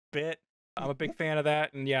bit. I'm a big fan of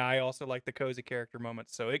that, and yeah, I also like the cozy character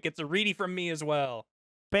moments, so it gets a ready from me as well.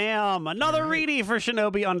 Bam! Another ready for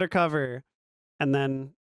Shinobi Undercover. And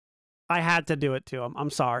then I had to do it to him. I'm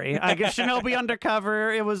sorry. I guess Shinobi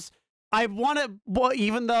Undercover, it was, I want it, well,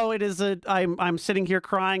 even though it is I'm sitting here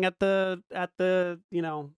crying at the,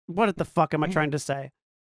 what the fuck am I trying to say?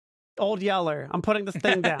 Old Yeller. I'm putting this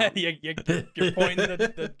thing down. You're pointing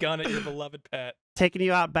the gun at your beloved pet. Taking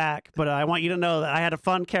you out back, but I want you to know that I had a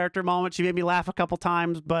fun character moment. She made me laugh a couple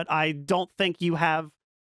times, but I don't think you have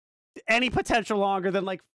any potential longer than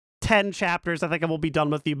like 10 chapters. I think I will be done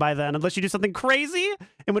with you by then, unless you do something crazy,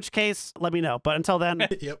 in which case, let me know. But until then,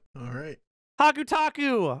 Yep. All right.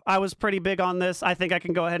 Hakutaku. I was pretty big on this. I think I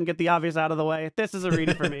can go ahead and get the obvious out of the way. This is a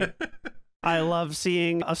read for me. I love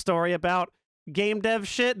seeing a story about game dev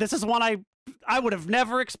shit. This is one I would have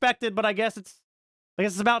never expected, but I guess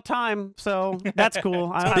it's about time. So that's cool.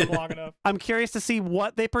 Long enough. I'm curious to see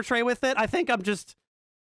what they portray with it. I think I'm just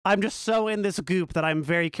so in this goop that I'm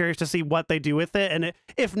very curious to see what they do with it. And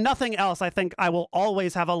if nothing else, I think I will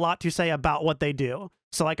always have a lot to say about what they do.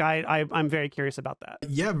 So like I'm very curious about that.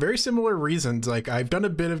 Yeah, very similar reasons. Like I've done a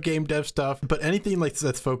bit of game dev stuff, but anything like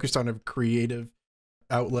that's focused on a creative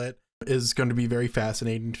outlet is going to be very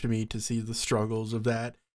fascinating to me to see the struggles of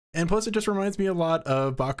that. And plus it just reminds me a lot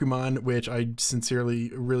of Bakuman, which I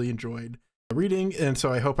sincerely really enjoyed reading. And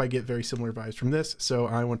so I hope I get very similar vibes from this. So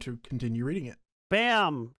I want to continue reading it.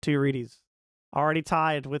 Bam! 2 readies. Already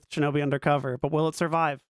tied with Shinobi Undercover, but will it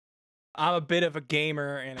survive? I'm a bit of a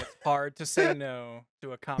gamer, and it's hard to say no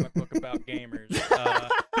to a comic book about gamers.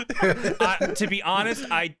 To be honest,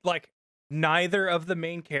 I like neither of the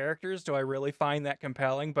main characters do I really find that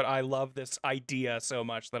compelling, but I love this idea so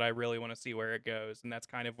much that I really want to see where it goes, and that's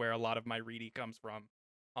kind of where a lot of my readie comes from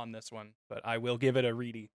on this one. But I will give it a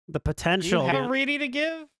readie. The Do you potential. have a man. readie to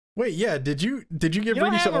give? Wait, yeah, did you give You don't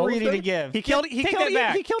readings have to a all of readie them? to give. He killed Take that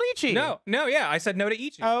back. Ichi. No, yeah, I said no to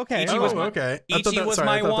Ichi. Oh, okay. Ichi Oh, was my, okay. I thought Ichi that- was sorry,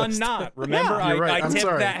 I my thought one that's- knot. Remember, Yeah, you're right. I I'm tipped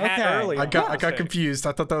sorry. that hat Okay. earlier. I got Mistake. confused.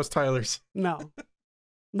 I thought that was Tyler's.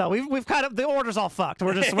 No, we've kind of, the order's all fucked.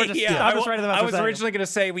 We're just Yeah, I'm just writing them out I for was saying. originally gonna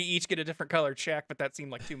say we each get a different color check, but that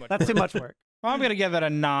seemed like too much. That's too much work. Well, I'm gonna give it a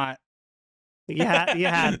knot. You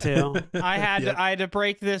had to. I had Yeah. to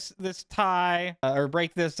break this tie or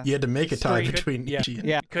break this. You had to make a tie Straight. between Yeah. Ichi and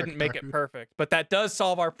Yeah. Couldn't make it Haku. perfect, but that does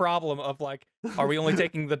solve our problem of like, are we only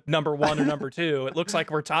taking the number 1 or number 2? It looks like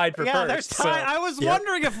we're tied for Yeah, first. there's so- I was Yep.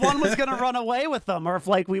 wondering if one was gonna run away with them, or if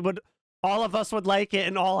like all of us would like it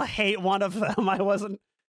and all hate one of them. I wasn't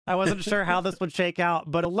sure how this would shake out,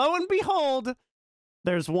 but lo and behold,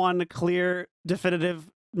 there's one clear, definitive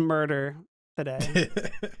murder today.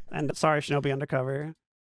 And sorry, Shinobi Undercover.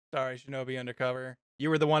 Sorry, Shinobi Undercover. You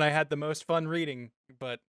were the one I had the most fun reading,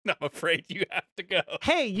 but I'm afraid you have to go.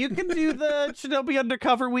 Hey, you can do the Shinobi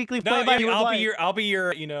Undercover weekly No, play by you would I'll like. be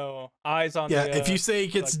your, eyes on Yeah, the. if you say it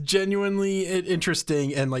gets genuinely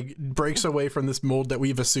interesting and like breaks away from this mold that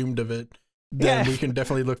we've assumed of it, then Yeah. we can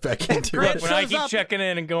definitely look back into Grant, it. when I shows keep up- checking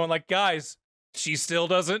in and going like, guys, she still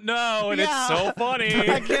doesn't know, and Yeah. it's so funny.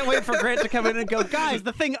 I can't wait for Grant to come in and go, guys,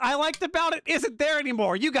 the thing I liked about it isn't there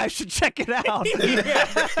anymore. You guys should check it out.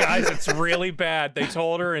 Yeah. Guys, it's really bad. They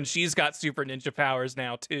told her, and she's got super ninja powers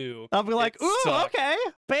now too. I'll be like, It ooh, sucks. okay.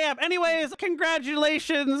 Bam. Anyways,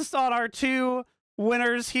 congratulations on our 2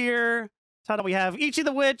 winners here. So we have Ichi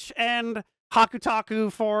the Witch and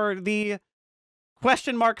Hakutaku for the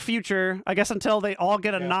question mark future, I guess, until they all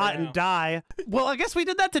get a Yeah, knot for and now. die. Well, I guess we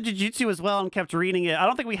did that to Jujutsu as well and kept reading it. I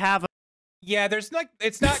don't think we have Yeah, it's not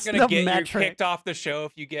It's gonna the get metric. you kicked off the show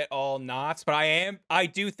if you get all knots, but I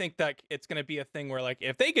do think that it's gonna be a thing where like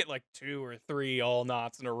if they get like 2 or 3 all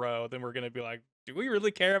knots in a row, then we're gonna be like, do we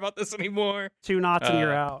really care about this anymore? 2 knots and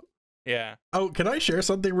you're out. Yeah. Oh, can I share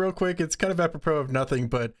something real quick? It's kind of apropos of nothing,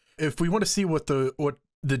 but if we want to see what the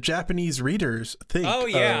Japanese readers think Oh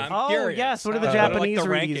yeah. of, I'm Oh, curious. yes, what do the are, Japanese like, the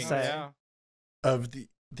readings rankings? say? Yeah. of the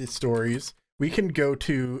stories, we can go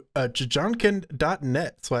to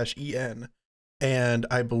jujanken.net/en, and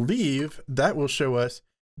I believe that will show us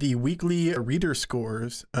the weekly reader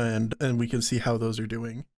scores, and we can see how those are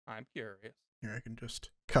doing. I'm curious. Here, I can just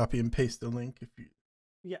copy and paste the link if you.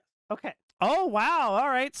 Okay. Oh, wow. All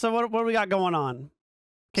right. So what do we got going on?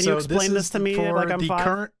 Can you So explain this is to me for like I'm the 5?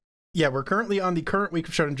 current. Yeah, we're currently on the current week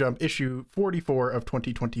of Shonen Jump, issue 44 of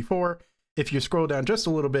 2024. If you scroll down just a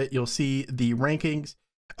little bit, you'll see the rankings.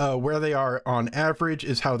 Where they are on average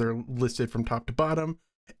is how they're listed from top to bottom,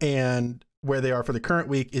 and where they are for the current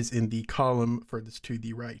week is in the column furthest to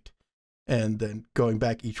the right, and then going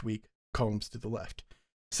back each week, columns to the left.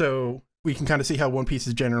 So we can kind of see how One Piece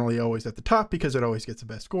is generally always at the top because it always gets the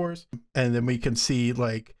best scores, and then we can see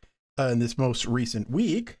like in this most recent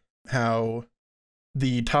week how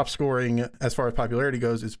the top scoring as far as popularity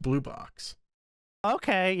goes is Blue Box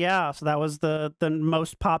Okay, yeah. So that was the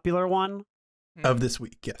most popular one. of this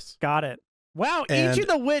week. Yes. Got it. Wow, And- Ichi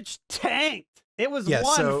the Witch tanked. It was Yeah,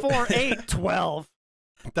 1, so- 4, 8, 12.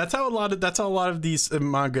 That's how a lot of these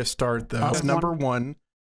manga start though. It's one- number one.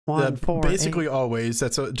 1, 4, Basically 8. always.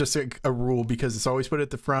 That's just a rule because it's always put at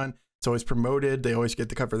the front. It's always promoted. They always get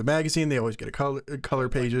the cover of the magazine. They always get a color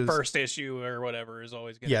pages. First issue or whatever is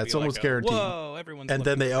always going to be it's almost like guaranteed. Whoa, everyone's And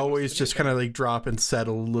then they looking for always this just new kind of like drop and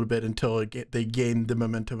settle a little bit until they gain the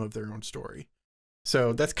momentum of their own story.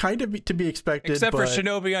 So that's kind of to be expected. Except for but-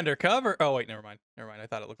 Shinobi Undercover. Oh wait, never mind. I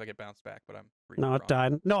thought it looked like it bounced back, but I'm reading No, it it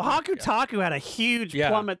wrong. died. No, Hakutaku had a huge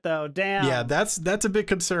plummet though. Damn. Yeah, that's a bit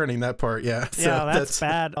concerning, that part. Yeah. So yeah, that's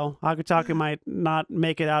bad. Oh, Hakutaku might not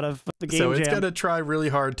make it out of the game So it's jam. got to try really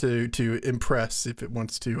hard to impress if it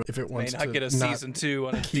wants to. If it May wants not to get a season 2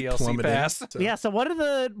 on a keep DLC plummeting. pass. So- Yeah, so what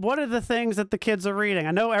are the things that the kids are reading?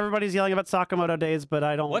 I know everybody's yelling about Sakamoto Days, but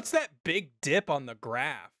I don't. What's that big dip on the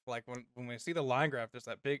graph? Like when we see the line graph, there's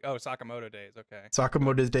that big Sakamoto Days. Okay.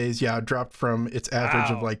 Sakamoto's Days, dropped from its average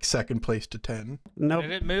of Wow. like second place to 10. Nope.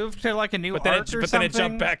 Did it move to like a new But then arc or then something? it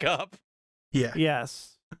jumped back up. Yeah.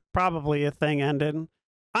 Yes, probably a thing ended.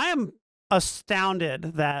 I am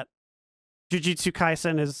astounded that Jujutsu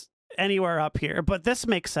Kaisen is anywhere up here, but this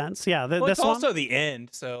makes sense. Yeah, Well, this it's also one. the end,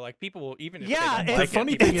 so like people will even if Yeah, they don't it's- like The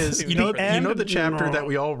funny it, people thing will is, tune you know, in for end- you know the chapter no. that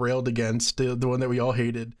we all railed against, the one that we all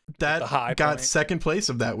hated, The high that got point. second place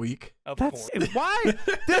of that week. Of That's course. why.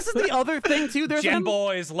 This is the other thing too. There's Gen an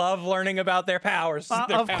boys love learning about their powers. Their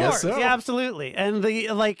of powers. course, so. yeah, absolutely. And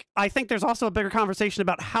I think there's also a bigger conversation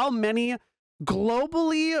about how many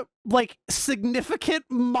globally significant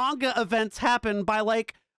manga events happen by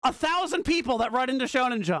 1,000 people that run into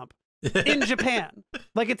Shonen Jump in Japan.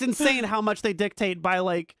 It's insane how much they dictate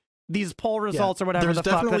by these poll results or whatever. There's the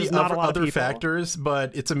fuck. That definitely is not a lot other of people. factors,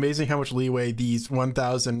 but it's amazing how much leeway these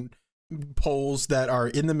 1,000 polls that are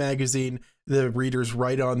in the magazine, the readers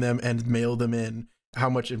write on them and mail them in, how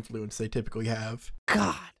much influence they typically have.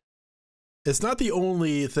 God. It's not the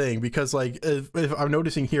only thing, because if I'm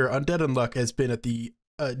noticing here, Undead Unluck has been at the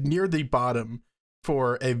near the bottom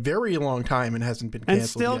for a very long time and hasn't been canceled And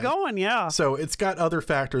still yet. going, yeah. So it's got other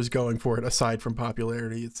factors going for it aside from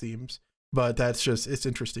popularity, it seems. But it's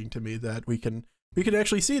interesting to me that we can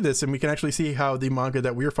actually see this, and we can actually see how the manga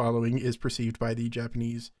that we're following is perceived by the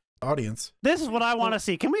Japanese audience. This is what I want to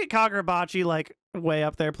see. Can we get Kagurabachi way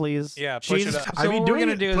up there, please? Yeah, push She's- it up. I mean, what we're doing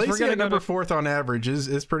gonna it, do is we're placing gonna at go number to- 4th on average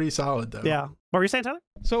is pretty solid, though. Yeah. What were you saying, Tyler?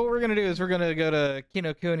 So what we're gonna do is we're gonna go to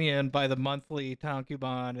Kinokuniya and buy the monthly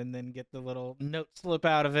Tankobon, and then get the little note slip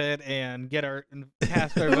out of it and and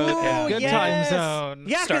cast our vote. Ooh, Good yes! Time Zone.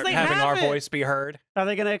 Yeah, 'cause Start they having have our it. voice be heard. Are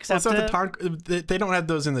they going to Well, accept it's not it? they don't have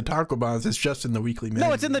those in the tankobons. It's just in the weekly magazine.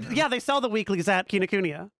 No, it's in the. now. Yeah, they sell the weeklies at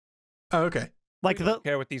Kinokuniya. Oh, okay. We don't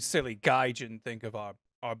care what these silly gaijin think of our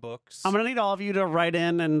books. I'm gonna need all of you to write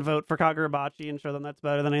in and vote for Kagurabachi and show them that's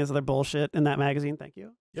better than any other bullshit in that magazine. Thank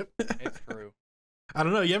you. Yep. It's true. I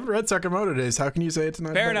don't know. You haven't read Sakamoto Days. How can you say it's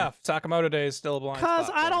not? Fair better? enough. Sakamoto Day is still a blind Because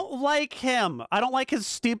spot I for me. don't like him. I don't like his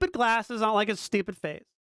stupid glasses. I don't like his stupid face.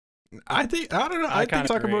 I don't know. I I think kinda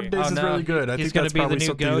Sakamoto agree. Days Oh, is no, really good. I he's think gonna that's be the probably new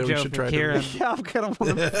something that we Gojo should for try to Kieran. read. Yeah, I'm gonna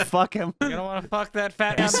want to fuck him. You don't want to fuck that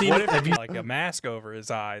fat Have you guy. seen What it? if Have he you- like a mask over his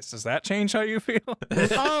eyes? Does that change how you feel?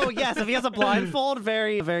 Oh yes, if he has a blindfold,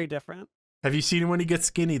 very, very different. Have you seen him when he gets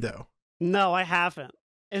skinny though? No, I haven't.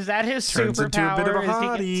 Is that his Turns superpower? into a bit of a Is he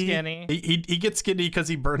hottie. get skinny? He gets skinny because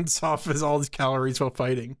he burns off all his calories while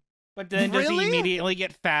fighting, But then does Really? he immediately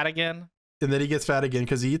get fat again? and then he gets fat again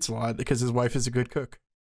because he eats a lot because his wife is a good cook.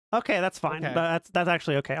 Okay, that's fine. Okay. That's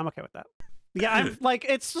actually okay. I'm okay with that. Yeah, I'm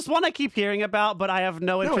it's just one I keep hearing about, but I have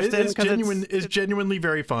no No, interest it's in because genuine. It's genuinely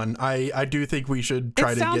very fun. I do think we should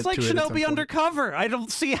try it to sounds get like to it. At some Shinobi point. Undercover. I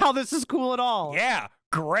don't see how this is cool at all. Yeah,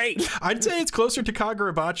 great. I'd say it's closer to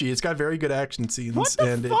Kagurabachi. It's got very good action scenes. What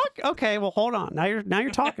the and fuck? Okay, well hold on. Now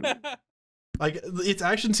you're talking. its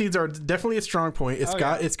action scenes are definitely a strong point.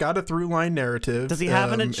 It's got a through line narrative. Does he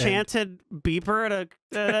have an and- enchanted beeper at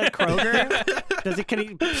a Kroger? Can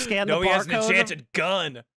he scan No, the he has an barcode? enchanted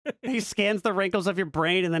gun. He scans the wrinkles of your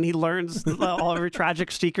brain and then he learns all every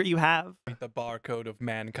tragic secret you have. The barcode of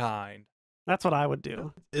mankind. That's what I would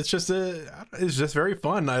do. It's just very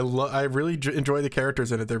fun. I really enjoy the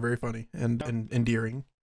characters in it. They're very funny and endearing.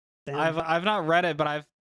 Damn. I've not read it, but I've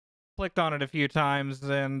clicked on it a few times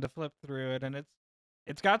and flipped through it, and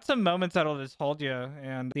it's got some moments that'll just hold you,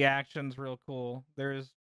 and the action's real cool. There's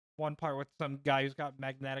one part with some guy who's got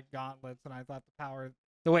magnetic gauntlets, and I thought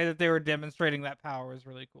the way that they were demonstrating that power was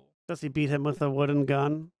really cool. Does he beat him with a wooden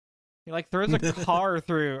gun? He throws a car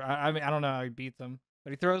through. I mean, I don't know how he beats him,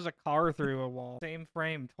 but he throws a car through a wall. Same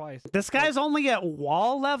frame twice. This guy's only at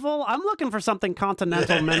wall level. I'm looking for something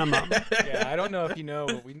continental minimum. Yeah, I don't know if you know,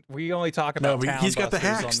 but we only talk No, about but he's got the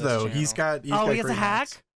town busters on hacks this though. channel. He's got He has a great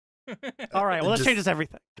hack? hacks. All right, well, that Just- changes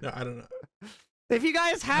everything. No, I don't know. If you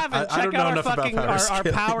guys haven't, I don't check know out our enough about fucking power our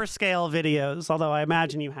scale. power scale videos. Although I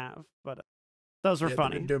imagine you have, but those were Yeah,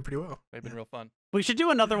 funny. they're doing pretty well. They've been real fun. We should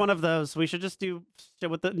do another one of those. We should just do shit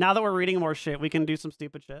with the. Now that we're reading more shit, we can do some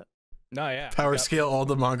stupid shit. No, yeah. Power scale all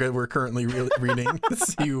the manga we're currently reading.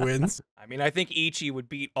 See who wins. I mean, I think Ichi would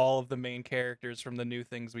beat all of the main characters from the new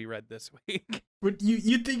things we read this week. Would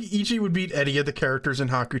you think Ichi would beat any of the characters in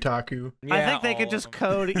Hakutaku? Yeah, I think they could all just of them.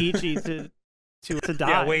 code Ichi to die.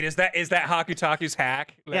 Yeah, wait, is that Hakutaku's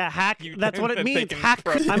hack? Yeah, hack. That's what it that they means. can Hack.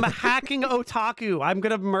 pro- I'm a hacking otaku. I'm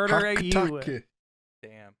gonna murder you. Hakutaku.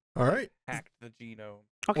 Damn, All right. hacked the genome.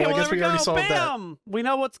 Okay, Well, I well, guess there we already go. solved that. Bam! We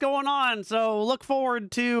know what's going on. So look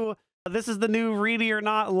forward to this is the new Reedy or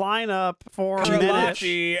Not lineup for minute.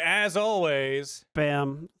 Karabachi, as always.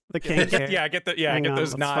 Bam. The king care. Yeah, get Hang on, those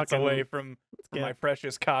let's knots fucking- away from get- my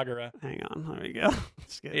precious Kagura. Hang on. There we go.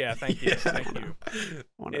 Just get- Yeah, thank you, thank you.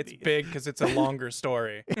 One of It's these. big because it's a longer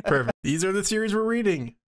story. Perfect. These are the series we're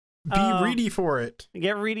reading. Be ready for it.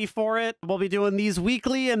 Get ready for it. We'll be doing these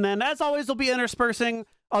weekly, and then as always, we'll be interspersing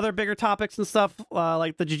other bigger topics and stuff.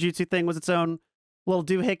 Like the Jujutsu thing was its own little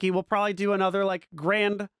doohickey. We'll probably do another like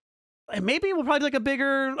grand. Maybe we'll probably do like a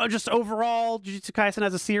bigger, just overall Jujutsu Kaisen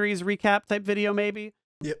as a series recap type video. Maybe.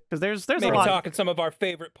 Yep. Because there's Maybe a lot. talking some of our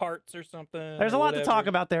favorite parts or something. There's a or lot to talk whatever.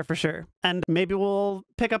 about there for sure. And maybe we'll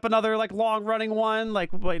pick up another like long running one.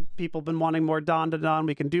 Like people have been wanting more Don to Don.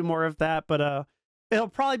 We can do more of that. But it'll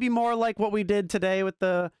probably be more like what we did today with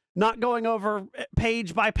the not going over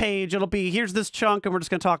page by page. It'll be here's this chunk and we're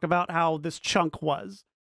just going to talk about how this chunk was.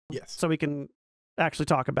 Yes. So we can actually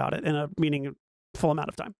talk about it in a meaningful amount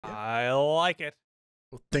of time. I like it.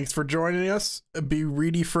 Well, thanks for joining us. Be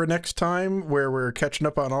ready for next time where we're catching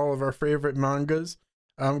up on all of our favorite mangas.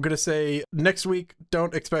 I'm going to say next week,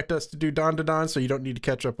 don't expect us to do Don to Don, so you don't need to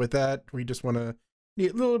catch up with that. We just want to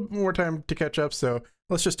need a little more time to catch up, so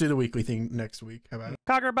let's just do the weekly thing next week. How about it?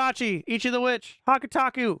 Kagurabachi, Ichi the Witch,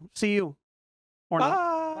 Hakutaku. See you. Or not.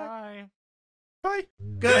 Bye. Bye.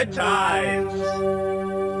 Good times.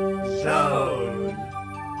 Zone.